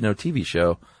Stuff You Should Know TV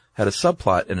show had a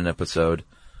subplot in an episode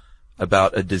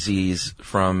about a disease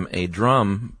from a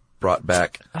drum brought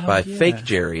back by Fake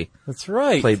Jerry. That's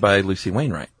right. Played by Lucy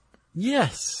Wainwright.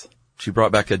 Yes. She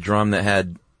brought back a drum that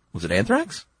had, was it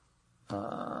anthrax?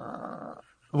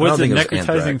 Was it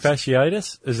necrotizing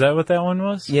fasciitis? Is that what that one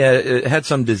was? Yeah, it had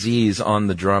some disease on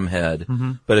the drum head,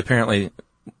 but apparently,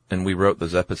 and we wrote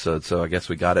those episodes, so I guess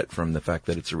we got it from the fact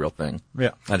that it's a real thing.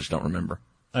 Yeah. I just don't remember.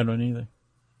 I don't either.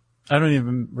 I don't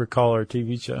even recall our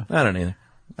TV show. I don't either.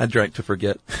 I drank to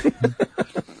forget.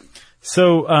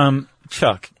 So,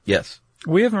 Chuck. Yes.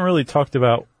 We haven't really talked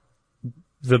about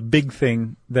the big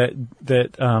thing that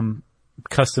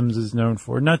Customs is known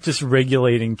for. Not just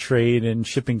regulating trade and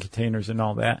shipping containers and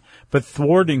all that, but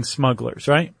thwarting smugglers,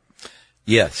 right?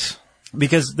 Yes.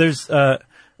 Because there's,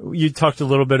 you talked a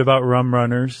little bit about rum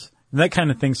runners, and that kind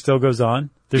of thing still goes on.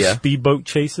 There's speedboat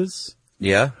chases.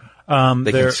 Yeah.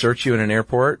 They can search you in an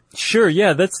airport. Sure,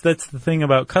 yeah, that's the thing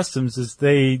about Customs is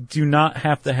they do not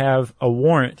have to have a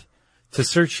warrant to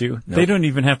search you. Nope. They don't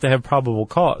even have to have probable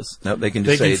cause. No, they can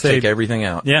just say, take everything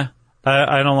out. Yeah.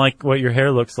 I don't like what your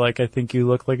hair looks like. I think you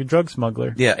look like a drug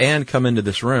smuggler. Yeah, and come into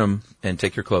this room and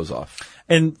take your clothes off.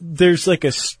 And there's like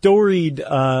a storied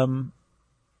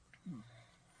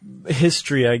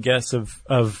history, I guess,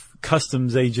 of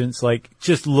customs agents like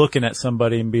just looking at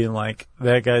somebody and being like,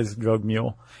 that guy's a drug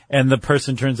mule. And the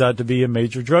person turns out to be a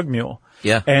major drug mule.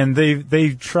 Yeah. And they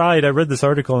tried, I read this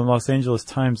article in Los Angeles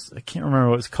Times, I can't remember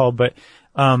what it's called, but,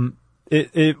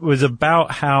 it was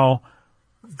about how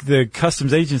the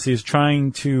customs agency is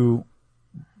trying to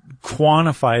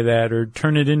quantify that or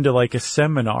turn it into like a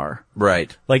seminar.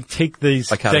 Right. Like take these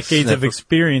Like how to decades sniff of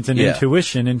experience and Yeah.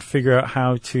 intuition and figure out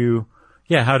how to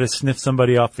sniff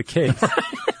somebody off the case.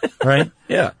 Right?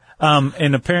 Yeah.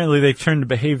 And apparently they've turned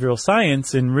to behavioral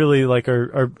science and really like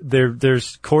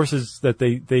there's courses that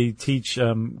they teach,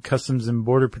 Customs and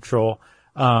Border Patrol,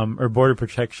 or Border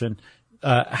Protection,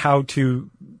 how to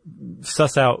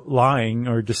suss out lying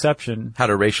or deception. How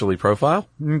to racially profile?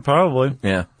 Probably.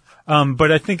 Yeah.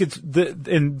 But I think it's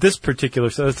in this particular,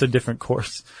 so it's a different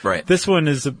course. Right. This one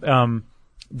is,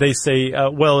 they say,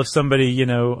 well, if somebody,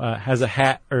 has a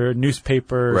hat or a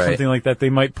newspaper or Right. something like that, they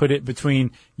might put it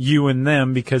between you and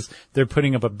them because they're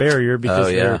putting up a barrier because Oh,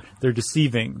 yeah. they're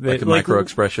deceiving. Like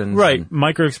micro-expressions. Right. and-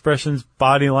 Micro-expressions,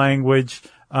 body language,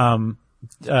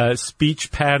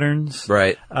 speech patterns.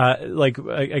 Right.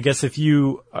 I guess if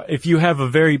you have a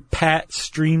very pat,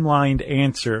 streamlined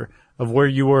answer of where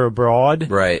you were abroad,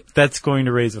 Right. that's going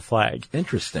to raise a flag.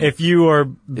 Interesting. If you are,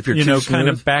 If you're too kind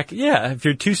of smooth? back, if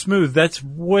you're too smooth, that's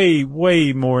way,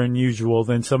 way more unusual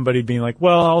than somebody being like,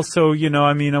 well, also,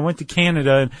 I went to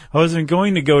Canada and I wasn't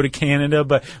going to go to Canada,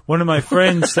 but one of my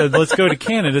friends said, let's go to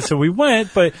Canada. So we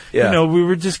went, but, Yeah. we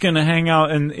were just going to hang out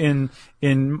in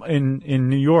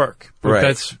New York. But Right.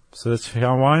 that's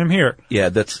how I'm here. Yeah,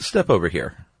 that's step over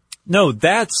here. No,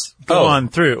 that's go on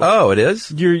through. Oh, it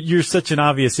is? You're such an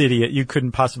obvious idiot. You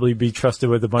couldn't possibly be trusted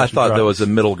with a bunch I of thought drugs. there was a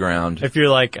middle ground. If you're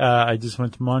like, I just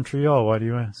went to Montreal, why do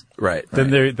you ask? Right.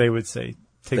 Then right. they would say,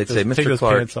 They'd take say, those Mr.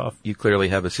 Clark, pants off. you clearly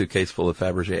have a suitcase full of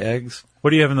Fabergé eggs.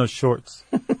 What do you have in those shorts?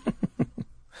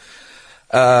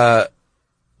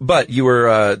 But you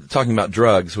were talking about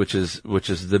drugs, which is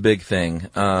the big thing.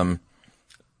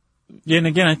 Yeah, and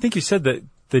again, I think you said that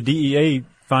the DEA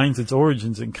finds its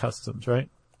origins in customs, right?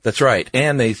 That's right.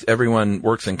 And everyone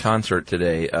works in concert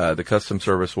today. The Customs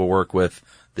Service will work with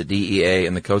the DEA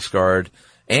and the Coast Guard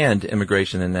and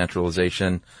Immigration and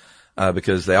Naturalization,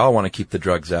 because they all want to keep the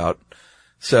drugs out.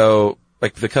 So,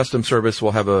 like, the Customs Service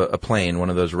will have a plane, one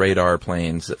of those radar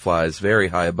planes that flies very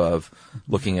high above,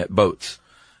 looking at boats.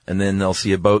 And then they'll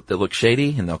see a boat that looks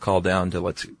shady, and they'll call down to,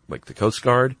 like the Coast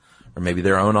Guard, or maybe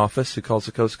their own office who calls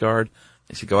the Coast Guard.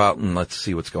 They say, go out and let's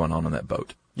see what's going on that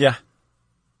boat. Yeah.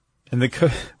 And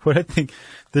what I think,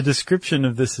 the description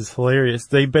of this is hilarious.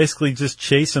 They basically just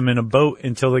chase them in a boat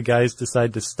until the guys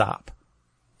decide to stop.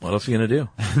 What else are you going to do?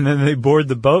 And then they board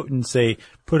the boat and say,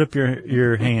 put up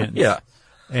your hands. Yeah.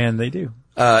 And they do.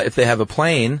 If they have a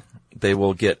plane, they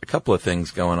will get a couple of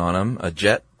things going on them. A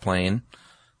jet plane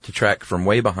to track from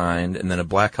way behind, and then a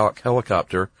Black Hawk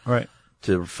helicopter Right.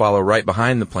 to follow right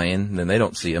behind the plane, and then they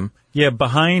don't see them. Yeah,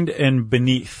 behind and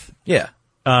beneath. Yeah.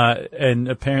 And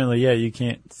apparently, you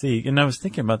can't see. And I was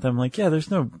thinking about them, like,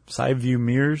 there's no side view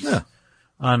mirrors No.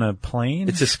 on a plane.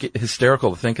 It's just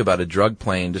hysterical to think about a drug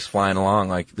plane just flying along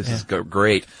like, this is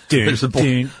great. Dun, There's a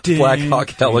dun, dun, Black Hawk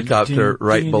dun, helicopter dun,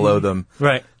 right dun, below dun. them.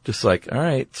 Right. Just like, all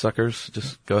right, suckers,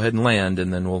 just go ahead and land,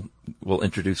 and then we'll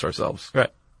introduce ourselves.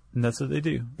 Right. And that's what they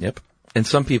do. Yep. And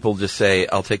some people just say,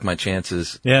 I'll take my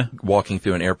chances Yeah. walking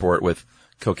through an airport with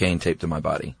cocaine taped to my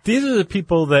body. These are the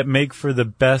people that make for the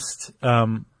best,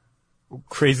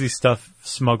 crazy stuff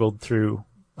smuggled through,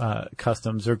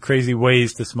 customs, or crazy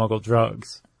ways to smuggle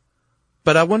drugs.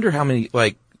 But I wonder how many,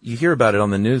 you hear about it on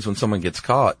the news when someone gets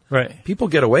caught. Right. People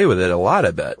get away with it a lot,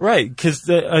 I bet. Right. Because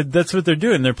that's what they're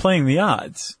doing. They're playing the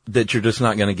odds. That you're just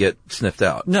not going to get sniffed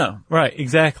out. No. Right.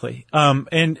 Exactly.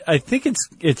 And I think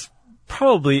it's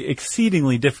probably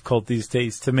exceedingly difficult these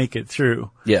days to make it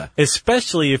through. Yeah.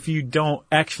 Especially if you don't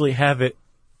actually have it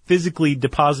physically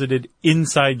deposited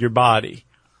inside your body.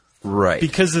 Right.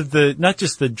 Because of not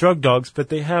just the drug dogs, but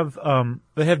they have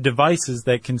devices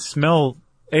that can smell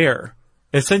air.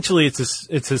 Essentially, it's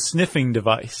a sniffing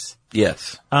device.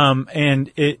 Yes.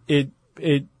 And it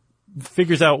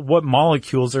figures out what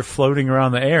molecules are floating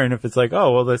around the air. And if it's like,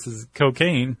 oh, well, this is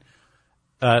cocaine,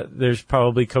 there's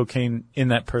probably cocaine in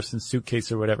that person's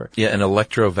suitcase or whatever. Yeah, an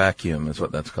electrovacuum is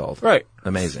what that's called. Right.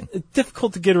 Amazing. It's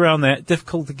difficult to get around that.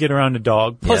 Difficult to get around a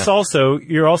dog. Plus, also,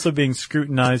 you're also being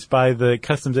scrutinized by the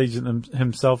customs agent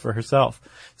himself or herself.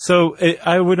 So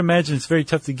I would imagine it's very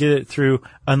tough to get it through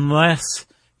unless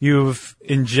you've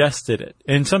ingested it.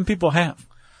 And some people have.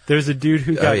 There's a dude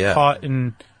who got caught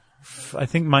in, I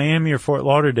think, Miami or Fort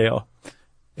Lauderdale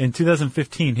in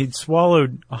 2015. He'd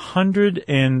swallowed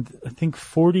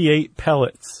 148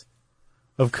 pellets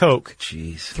of coke.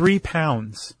 Jeez. 3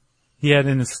 pounds he had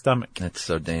in his stomach. That's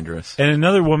so dangerous. And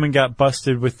another woman got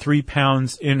busted with 3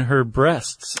 pounds in her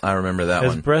breasts I remember that as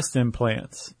one. breast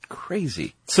implants.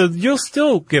 Crazy. So you'll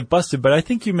still get busted, but I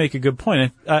think you make a good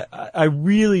point. I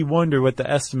really wonder what the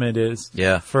estimate is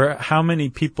Yeah. for how many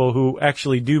people who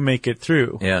actually do make it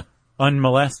through Yeah.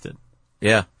 unmolested.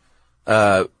 Yeah.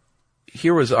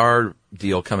 Here was our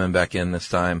deal coming back in this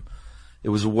time. It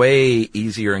was way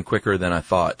easier and quicker than I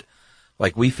thought.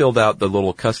 Like, we filled out the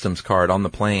little customs card on the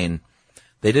plane.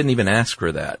 They didn't even ask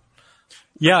for that.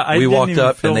 Yeah, We didn't walked even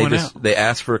up fill and one out. they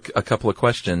asked for a couple of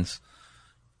questions.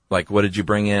 Like, what did you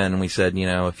bring in? And we said,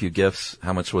 a few gifts.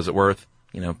 How much was it worth?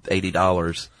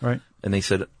 $80. Right. And they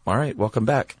said, all right, welcome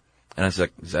back. And I was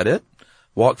like, is that it?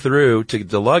 Walked through to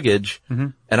the luggage. Mm-hmm.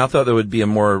 And I thought there would be a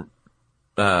more,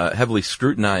 heavily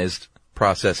scrutinized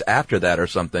process after that or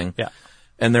something. Yeah.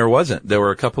 And there wasn't. There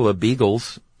were a couple of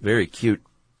beagles, very cute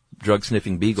drug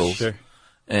sniffing beagles. Sure.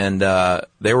 And,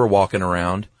 they were walking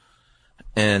around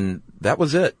and that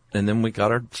was it. And then we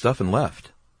got our stuff and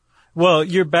left. Well,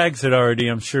 your bags had already,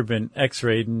 I'm sure, been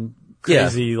x-rayed and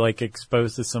crazy, like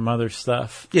exposed to some other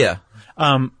stuff. Yeah.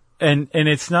 And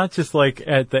it's not just like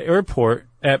at the airport,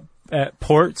 at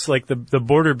ports, like the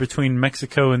border between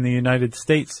Mexico and the United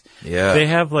States. Yeah. They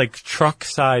have like truck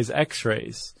size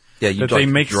x-rays. Yeah, you that they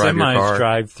make drive your semis car.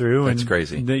 drive through. That's and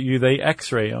crazy. They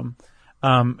x-ray them.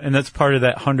 And that's part of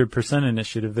that 100%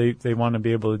 initiative. They want to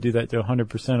be able to do that to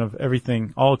 100% of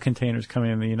everything, all containers coming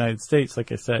in the United States,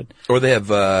 like I said. Or they have,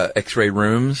 x-ray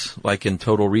rooms, like in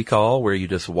Total Recall, where you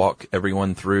just walk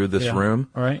everyone through this Yeah. room.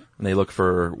 Right. And they look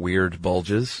for weird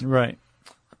bulges. Right.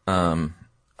 Or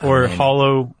Or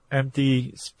hollow,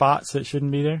 empty spots that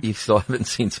shouldn't be there. You still haven't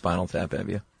seen Spinal Tap, have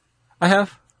you? I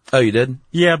have. Oh, you did?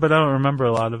 Yeah, but I don't remember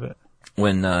a lot of it.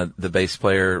 When, the bass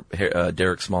player,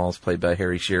 Derek Smalls, played by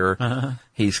Harry Shearer,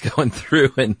 he's going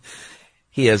through and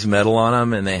he has metal on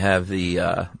him and they have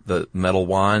the metal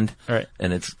wand. Right.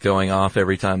 And it's going off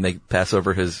every time they pass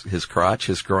over his crotch,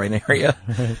 his groin area.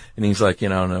 And he's like, I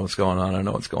don't know what's going on. I don't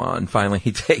know what's going on. And finally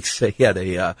he had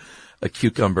a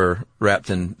cucumber wrapped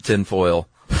in tinfoil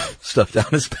stuffed down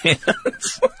his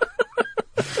pants.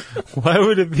 Why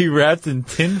would it be wrapped in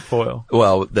tin foil?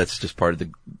 Well, that's just part of the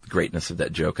greatness of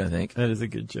that joke, I think. That is a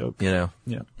good joke. Yeah.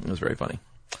 Yeah. It was very funny.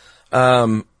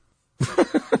 What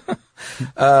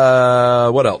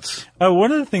else?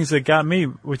 One of the things that got me,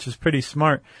 which is pretty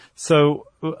smart, so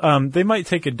they might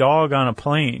take a dog on a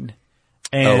plane.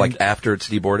 And, like after it's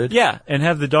deboarded? yeah, and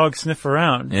have the dog sniff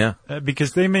around. Yeah.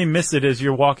 Because they may miss it as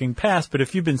you're walking past, but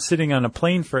if you've been sitting on a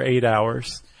plane for 8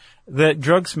 hours, that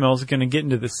drug smell is going to get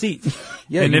into the seat.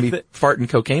 Yeah, and you if be farting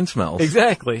cocaine smells.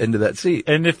 exactly. Into that seat.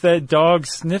 And if that dog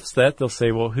sniffs that, they'll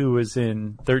say, well, who was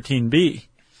in 13B?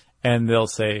 And they'll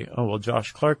say, oh, well,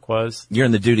 Josh Clark was. You're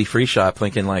in the duty-free shop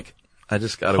thinking like, I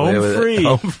just got away Home with free. it.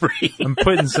 Home free. I'm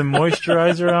putting some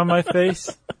moisturizer on my face,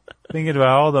 thinking about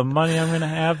all the money I'm going to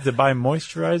have to buy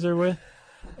moisturizer with.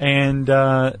 And,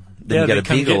 Then yeah, you got they a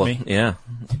come beagle. get me. Yeah.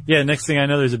 Yeah, next thing I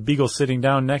know, there's a beagle sitting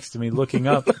down next to me looking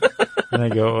up. And I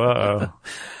go,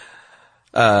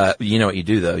 uh-oh. You know what you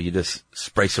do though? You just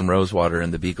spray some rose water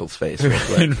in the beagle's face real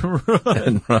quick And run.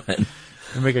 and run.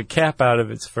 And make a cap out of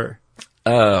its fur.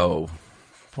 Oh,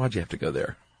 why'd you have to go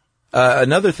there?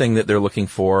 Another thing that they're looking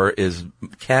for is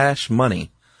cash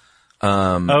money.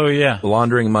 Oh, yeah.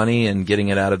 Laundering money and getting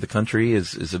it out of the country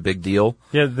is a big deal.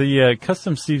 Yeah, the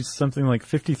customs seized something like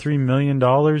 $53 million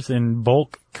in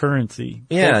bulk currency.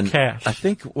 Yeah, bulk and cash. I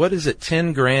think, what is it,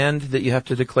 10 grand that you have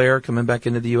to declare coming back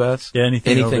into the U.S.? Yeah,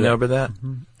 anything over that?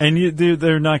 And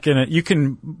they're not gonna, you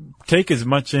can take as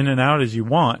much in and out as you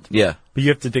want. Yeah. But you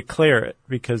have to declare it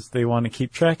because they want to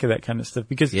keep track of that kind of stuff.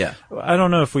 Because Yeah. I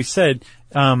don't know if we said,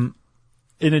 in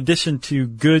addition to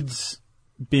goods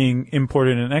being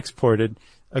imported and exported,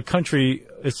 a country,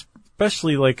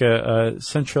 especially like a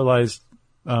centralized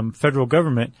federal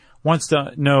government, wants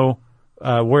to know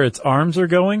where its arms are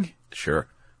going. Sure.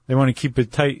 They want to keep a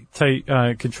tight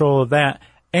control of that,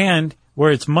 and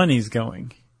where its money's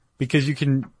going, because you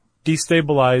can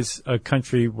destabilize a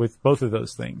country with both of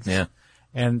those things. Yeah.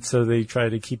 And so they try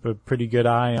to keep a pretty good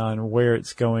eye on where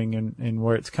it's going and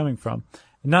where it's coming from.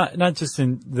 Not just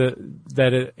in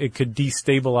that it could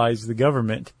destabilize the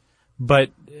government, but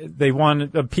they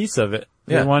want a piece of it.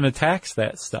 Yeah. They want to tax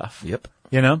that stuff. Yep.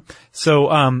 You know?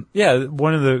 So, yeah,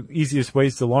 one of the easiest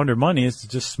ways to launder money is to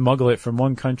just smuggle it from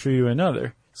one country to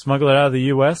another. Smuggle it out of the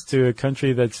U.S. to a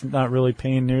country that's not really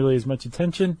paying nearly as much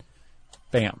attention.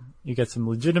 Bam. You got some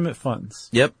legitimate funds.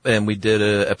 Yep. And we did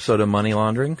an episode of money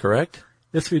laundering, correct?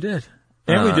 Yes, we did.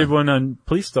 And we did one on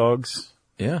police dogs.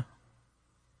 Yeah.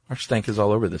 Our stank is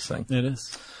all over this thing. It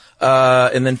is.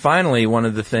 And then finally, one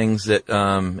of the things that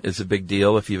is a big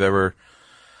deal, if you've ever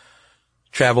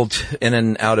traveled in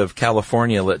and out of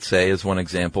California, let's say, is one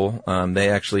example, they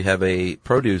actually have a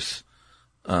produce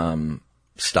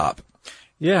stop.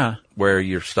 Yeah. Where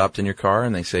you're stopped in your car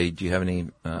and they say, do you have any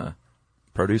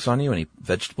produce on you? Any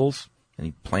vegetables?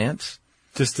 Any plants?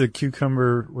 Just a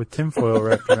cucumber with tinfoil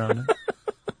wrapped around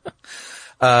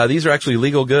it. These are actually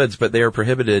legal goods, but they are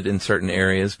prohibited in certain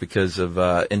areas because of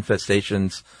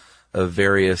infestations of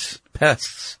various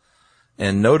pests.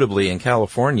 And notably in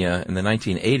California in the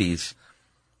 1980s,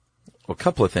 a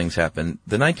couple of things happened.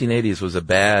 The 1980s was a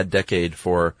bad decade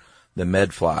for the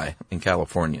medfly in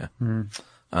California.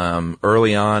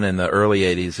 Early on in the early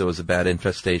 80s, there was a bad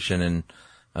infestation,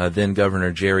 and then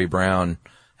Governor Jerry Brown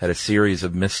had a series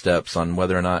of missteps on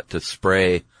whether or not to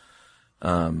spray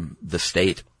the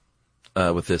state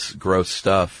with this gross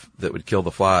stuff that would kill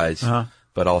the flies,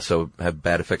 but also have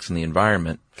bad effects in the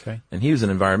environment. Okay. And he was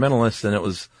an environmentalist, and it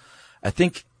was, I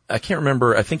can't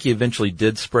remember, I think he eventually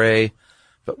did spray,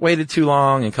 but waited too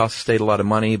long and cost the state a lot of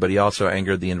money, but he also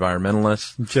angered the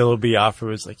environmentalists. Jello Biafra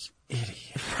was like, you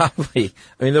idiot. Probably.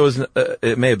 I mean, there was,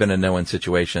 it may have been a no-win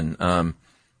situation. And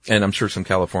I'm sure some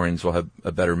Californians will have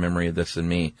a better memory of this than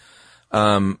me.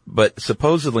 But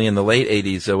supposedly in the late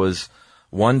 80s, there was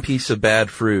one piece of bad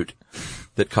fruit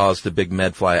that caused a big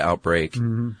medfly outbreak.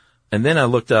 And then I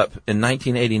looked up in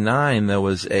 1989, there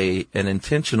was an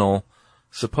intentional,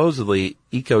 supposedly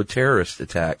eco-terrorist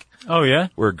attack. Oh, yeah?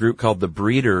 Where a group called the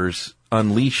Breeders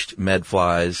unleashed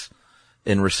medflies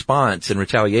in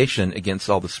retaliation against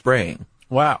all the spraying.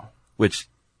 Wow. Which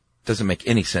doesn't make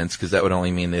any sense because that would only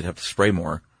mean they'd have to spray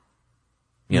more.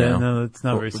 You know? No, that's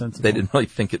not very sensible. They didn't really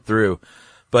think it through.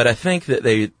 But I think that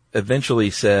they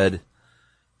eventually said,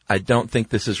 I don't think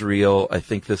this is real. I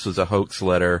think this was a hoax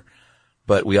letter,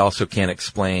 but we also can't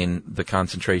explain the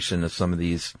concentration of some of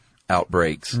these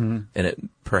outbreaks, and it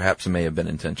perhaps may have been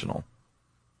intentional.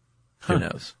 Who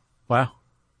knows? Wow.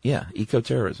 Yeah,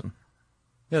 eco-terrorism.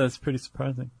 Yeah, that's pretty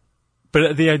surprising.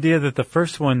 But the idea that the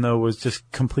first one, though, was just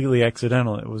completely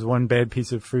accidental. It was one bad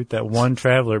piece of fruit that one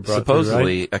traveler brought Supposedly,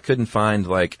 through, right? I couldn't find,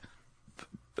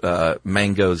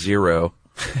 Mango Zero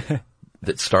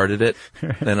that started it.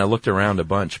 And I looked around a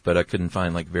bunch, but I couldn't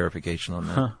find, verification on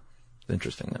that.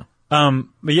 Interesting, though.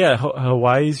 But yeah,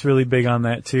 Hawaii's really big on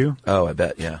that, too. Oh, I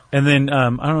bet, yeah. And then, I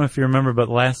don't know if you remember, but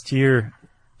last year,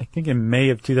 I think in May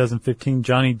of 2015,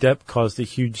 Johnny Depp caused a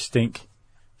huge stink.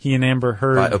 He and Amber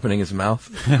Heard. By opening his mouth?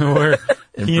 where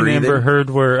and he breathing. and Amber Heard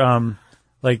were,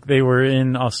 they were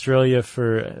in Australia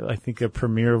for, I think, a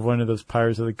premiere of one of those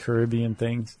Pirates of the Caribbean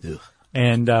things. Ugh.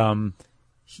 And,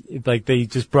 they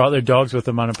just brought their dogs with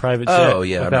them on a private jet. Oh,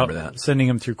 yeah, I without remember that. sending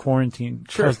them through quarantine.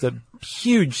 Sure. Caused a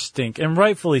huge stink, and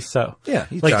rightfully so. Yeah,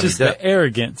 he's Johnny just Depp. the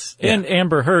arrogance. Yeah. And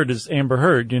Amber Heard is Amber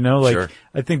Heard, Sure.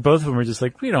 I think both of them were just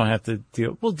we don't have to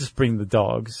deal, we'll just bring the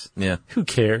dogs. Yeah. Who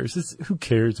cares? Who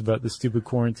cares about the stupid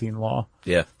quarantine law?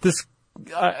 Yeah. This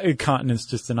continent's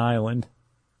just an island.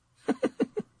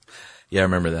 Yeah, I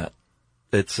remember that.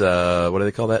 It's, what do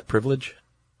they call that? Privilege?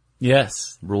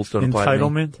 Yes. Rules don't apply to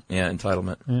me. Entitlement? Yeah,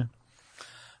 entitlement.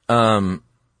 Yeah.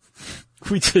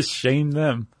 We just shame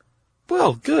them.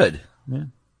 Well, good. Yeah.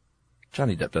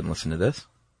 Johnny Depp doesn't listen to this.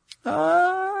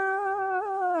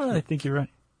 I think you're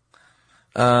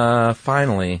right.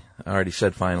 Finally, I already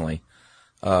said finally,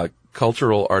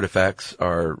 cultural artifacts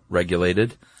are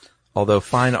regulated, although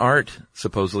fine art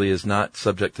supposedly is not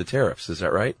subject to tariffs. Is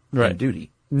that right? Right. And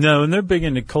duty. No, and they're big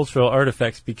into cultural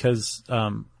artifacts because,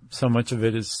 so much of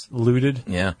it is looted.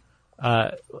 Yeah.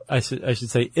 I should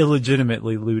say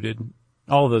illegitimately looted.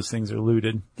 All of those things are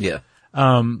looted. Yeah.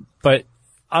 But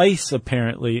ICE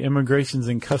apparently, Immigrations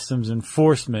and Customs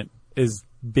Enforcement, is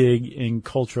big in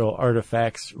cultural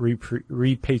artifacts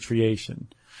repatriation.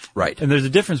 Right. And there's a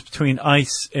difference between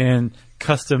ICE and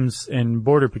Customs and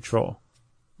Border Patrol,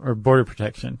 or Border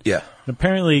Protection. Yeah. And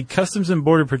apparently, Customs and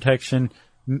Border Protection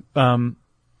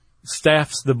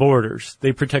staffs the borders.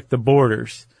 They protect the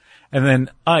borders. And then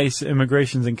ICE,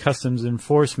 Immigrations and Customs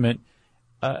Enforcement,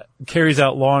 carries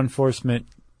out law enforcement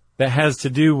that has to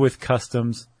do with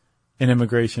customs and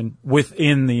immigration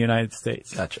within the United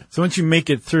States. Gotcha. So once you make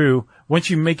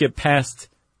it past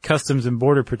Customs and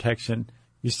Border Protection,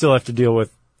 you still have to deal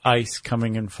with ICE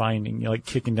coming and finding you,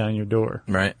 kicking down your door.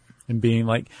 Right. And being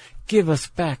give us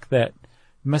back that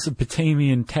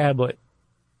Mesopotamian tablet.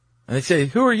 And they say,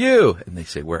 who are you? And they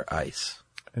say, we're ICE.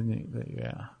 And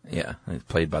yeah. Yeah. And it's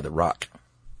played by The Rock.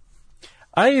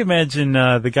 I imagine,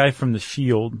 the guy from The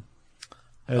Shield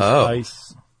as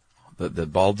ICE. The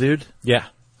bald dude? Yeah.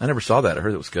 I never saw that. I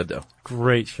heard it was good though.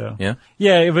 Great show. Yeah?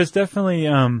 Yeah, it was definitely,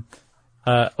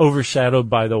 overshadowed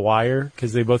by The Wire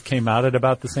because they both came out at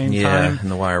about the same time.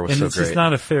 And The Wire was and so it's great. just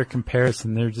not a fair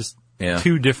comparison. They're just Yeah.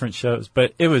 two different shows,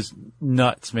 but it was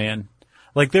nuts, man.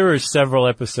 Like there were several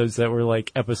episodes that were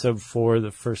like episode 4,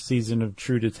 the first season of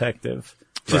True Detective.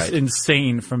 Just Right.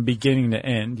 insane from beginning to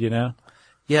end, you know?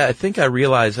 Yeah, I think I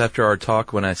realized after our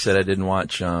talk when I said I didn't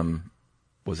watch,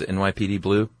 was it NYPD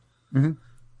Blue? Mm-hmm.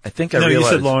 I think I No,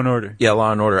 realized. you said Law and Order. Yeah,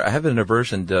 Law and Order. I have an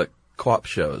aversion to co-op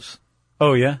shows.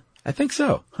 Oh, yeah? I think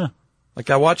so. Huh.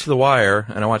 Like I watched The Wire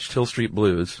and I watched Hill Street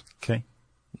Blues Okay.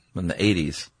 in the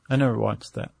 80s. I never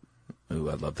watched that. Ooh,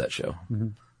 I love that show.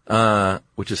 Mm-hmm.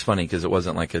 Which is funny because it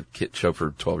wasn't like a kid show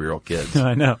for 12-year-old kids.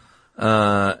 I know.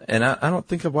 And I don't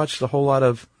think I've watched a whole lot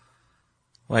of,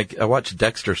 like, I watched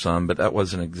Dexter some, but that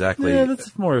wasn't exactly. Yeah,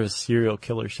 that's more of a serial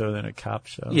killer show than a cop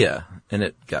show. Yeah, and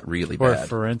it got really Or a bad.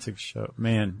 forensic show.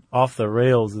 Man, Off the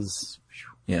Rails is...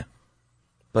 Yeah.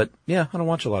 But, yeah, I don't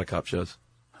watch a lot of cop shows.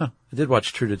 Huh. I did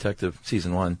watch True Detective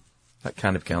Season 1. That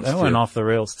kind of counts, That too. went off the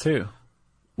rails, too.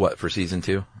 What, for Season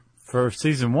 2? For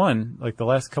Season 1, like the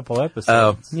last couple Oh,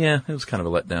 episodes. yeah, it was kind of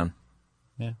a letdown.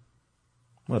 Yeah.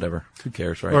 Whatever. Who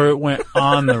cares, right? Or it went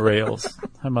on the rails.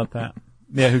 How about that?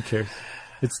 Yeah, who cares?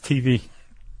 It's TV.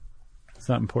 It's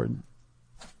not important.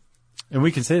 And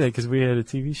we can say that because we had a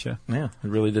TV show. Yeah, it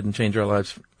really didn't change our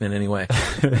lives in any way.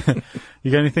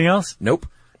 You got anything else? Nope.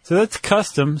 So that's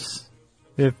customs.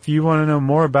 If you want to know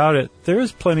more about it, there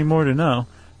is plenty more to know.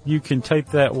 You can type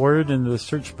that word into the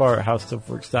search bar at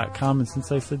howstuffworks.com. And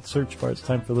since I said search bar, it's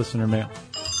time for listener mail.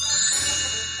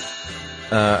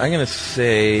 I'm going to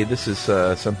say this is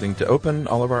something to open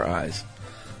all of our eyes.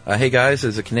 Hey guys,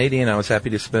 as a Canadian, I was happy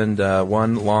to spend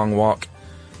one long walk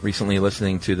recently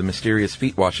listening to the mysterious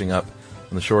feet washing up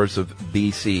on the shores of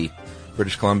BC,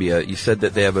 British Columbia. You said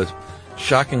that they have a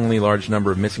shockingly large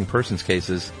number of missing persons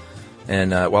cases,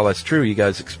 and while that's true, you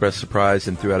guys expressed surprise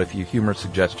and threw out a few humorous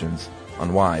suggestions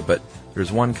on why, but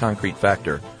there's one concrete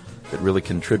factor that really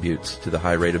contributes to the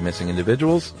high rate of missing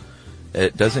individuals.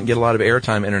 It doesn't get a lot of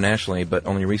airtime internationally, but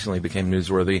only recently became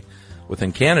newsworthy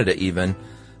within Canada even.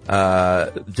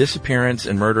 Disappearance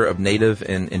and murder of Native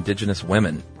and Indigenous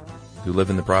women who live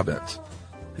in the province.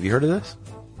 Have you heard of this?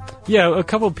 Yeah, a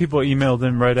couple of people emailed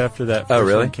in right after that first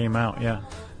really? one came out. Yeah.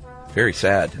 Very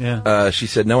sad. Yeah. She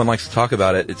said no one likes to talk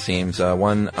about it, it seems. Our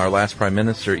last prime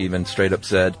minister even straight up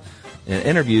said in an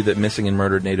interview that missing and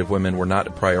murdered Native women were not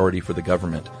a priority for the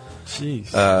government.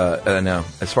 Jeez. No.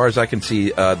 As far as I can see,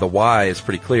 the why is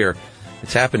pretty clear.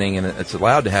 It's happening, and it's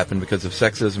allowed to happen because of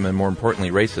sexism and, more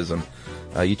importantly, racism.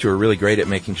 You two are really great at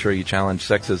making sure you challenge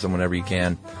sexism whenever you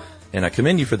can, and I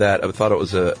commend you for that. I thought it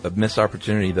was a missed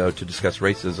opportunity, though, to discuss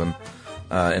racism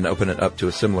and open it up to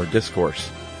a similar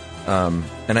discourse. And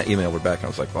I emailed her back, and I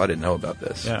was like, well, I didn't know about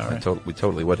this. Yeah, right. We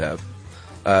totally would have.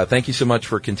 Thank you so much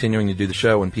for continuing to do the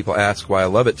show. When people ask why I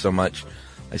love it so much,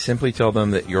 I simply tell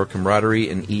them that your camaraderie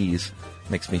and ease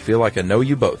makes me feel like I know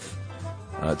you both.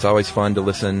 It's always fun to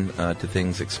listen to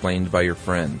things explained by your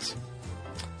friends.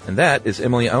 And that is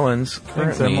Emily Owens,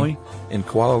 currently Thanks, Emily. in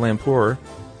Kuala Lumpur,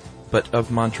 but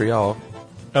of Montreal,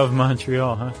 Of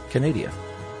Montreal, huh? Canada.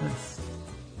 Nice.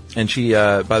 And she,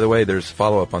 by the way, there's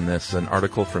follow-up on this, an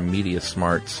article from Media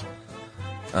Smarts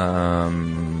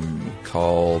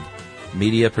called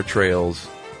Media Portrayals.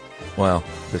 Well,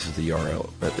 this is the URL,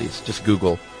 at least. Just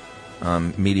Google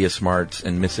Media Smarts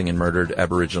and Missing and Murdered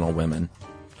Aboriginal Women.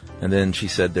 And then she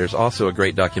said there's also a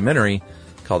great documentary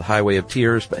called Highway of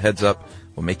Tears, but heads up,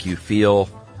 will make you feel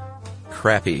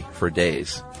crappy for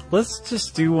days. Let's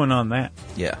just do one on that.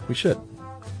 Yeah, we should.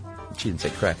 She didn't say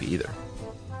crappy either.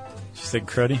 She said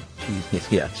cruddy.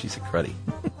 Yeah, she said cruddy.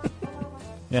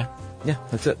 Yeah. Yeah,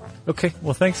 that's it. Okay.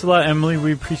 Well, thanks a lot, Emily.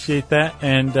 We appreciate that.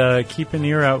 And keep an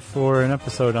ear out for an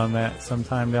episode on that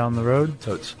sometime down the road.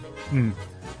 Totes.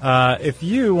 If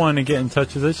you want to get in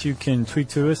touch with us, you can tweet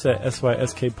to us at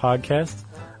SYSK Podcast.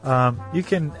 You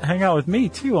can hang out with me,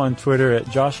 too, on Twitter at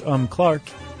Josh Clark.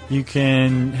 You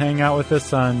can hang out with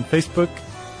us on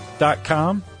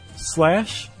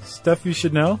Facebook.com/Stuff You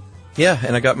Should Know. Yeah,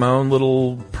 and I got my own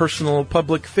little personal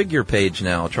public figure page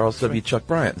now. Charles W. Chuck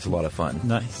Bryant. It's a lot of fun.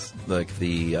 Nice. Like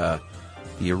the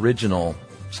original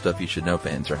Stuff You Should Know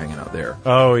fans are hanging out there.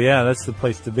 Oh, yeah, that's the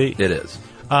place to be. It is.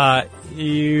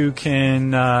 You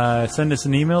can send us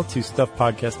an email to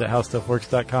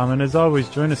stuffpodcast@howstuffworks.com. And as always,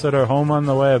 join us at our home on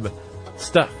the web,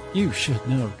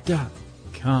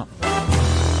 stuffyoushouldknow.com.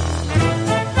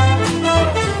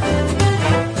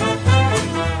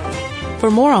 For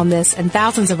more on this and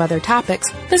thousands of other topics,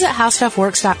 visit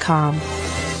howstuffworks.com.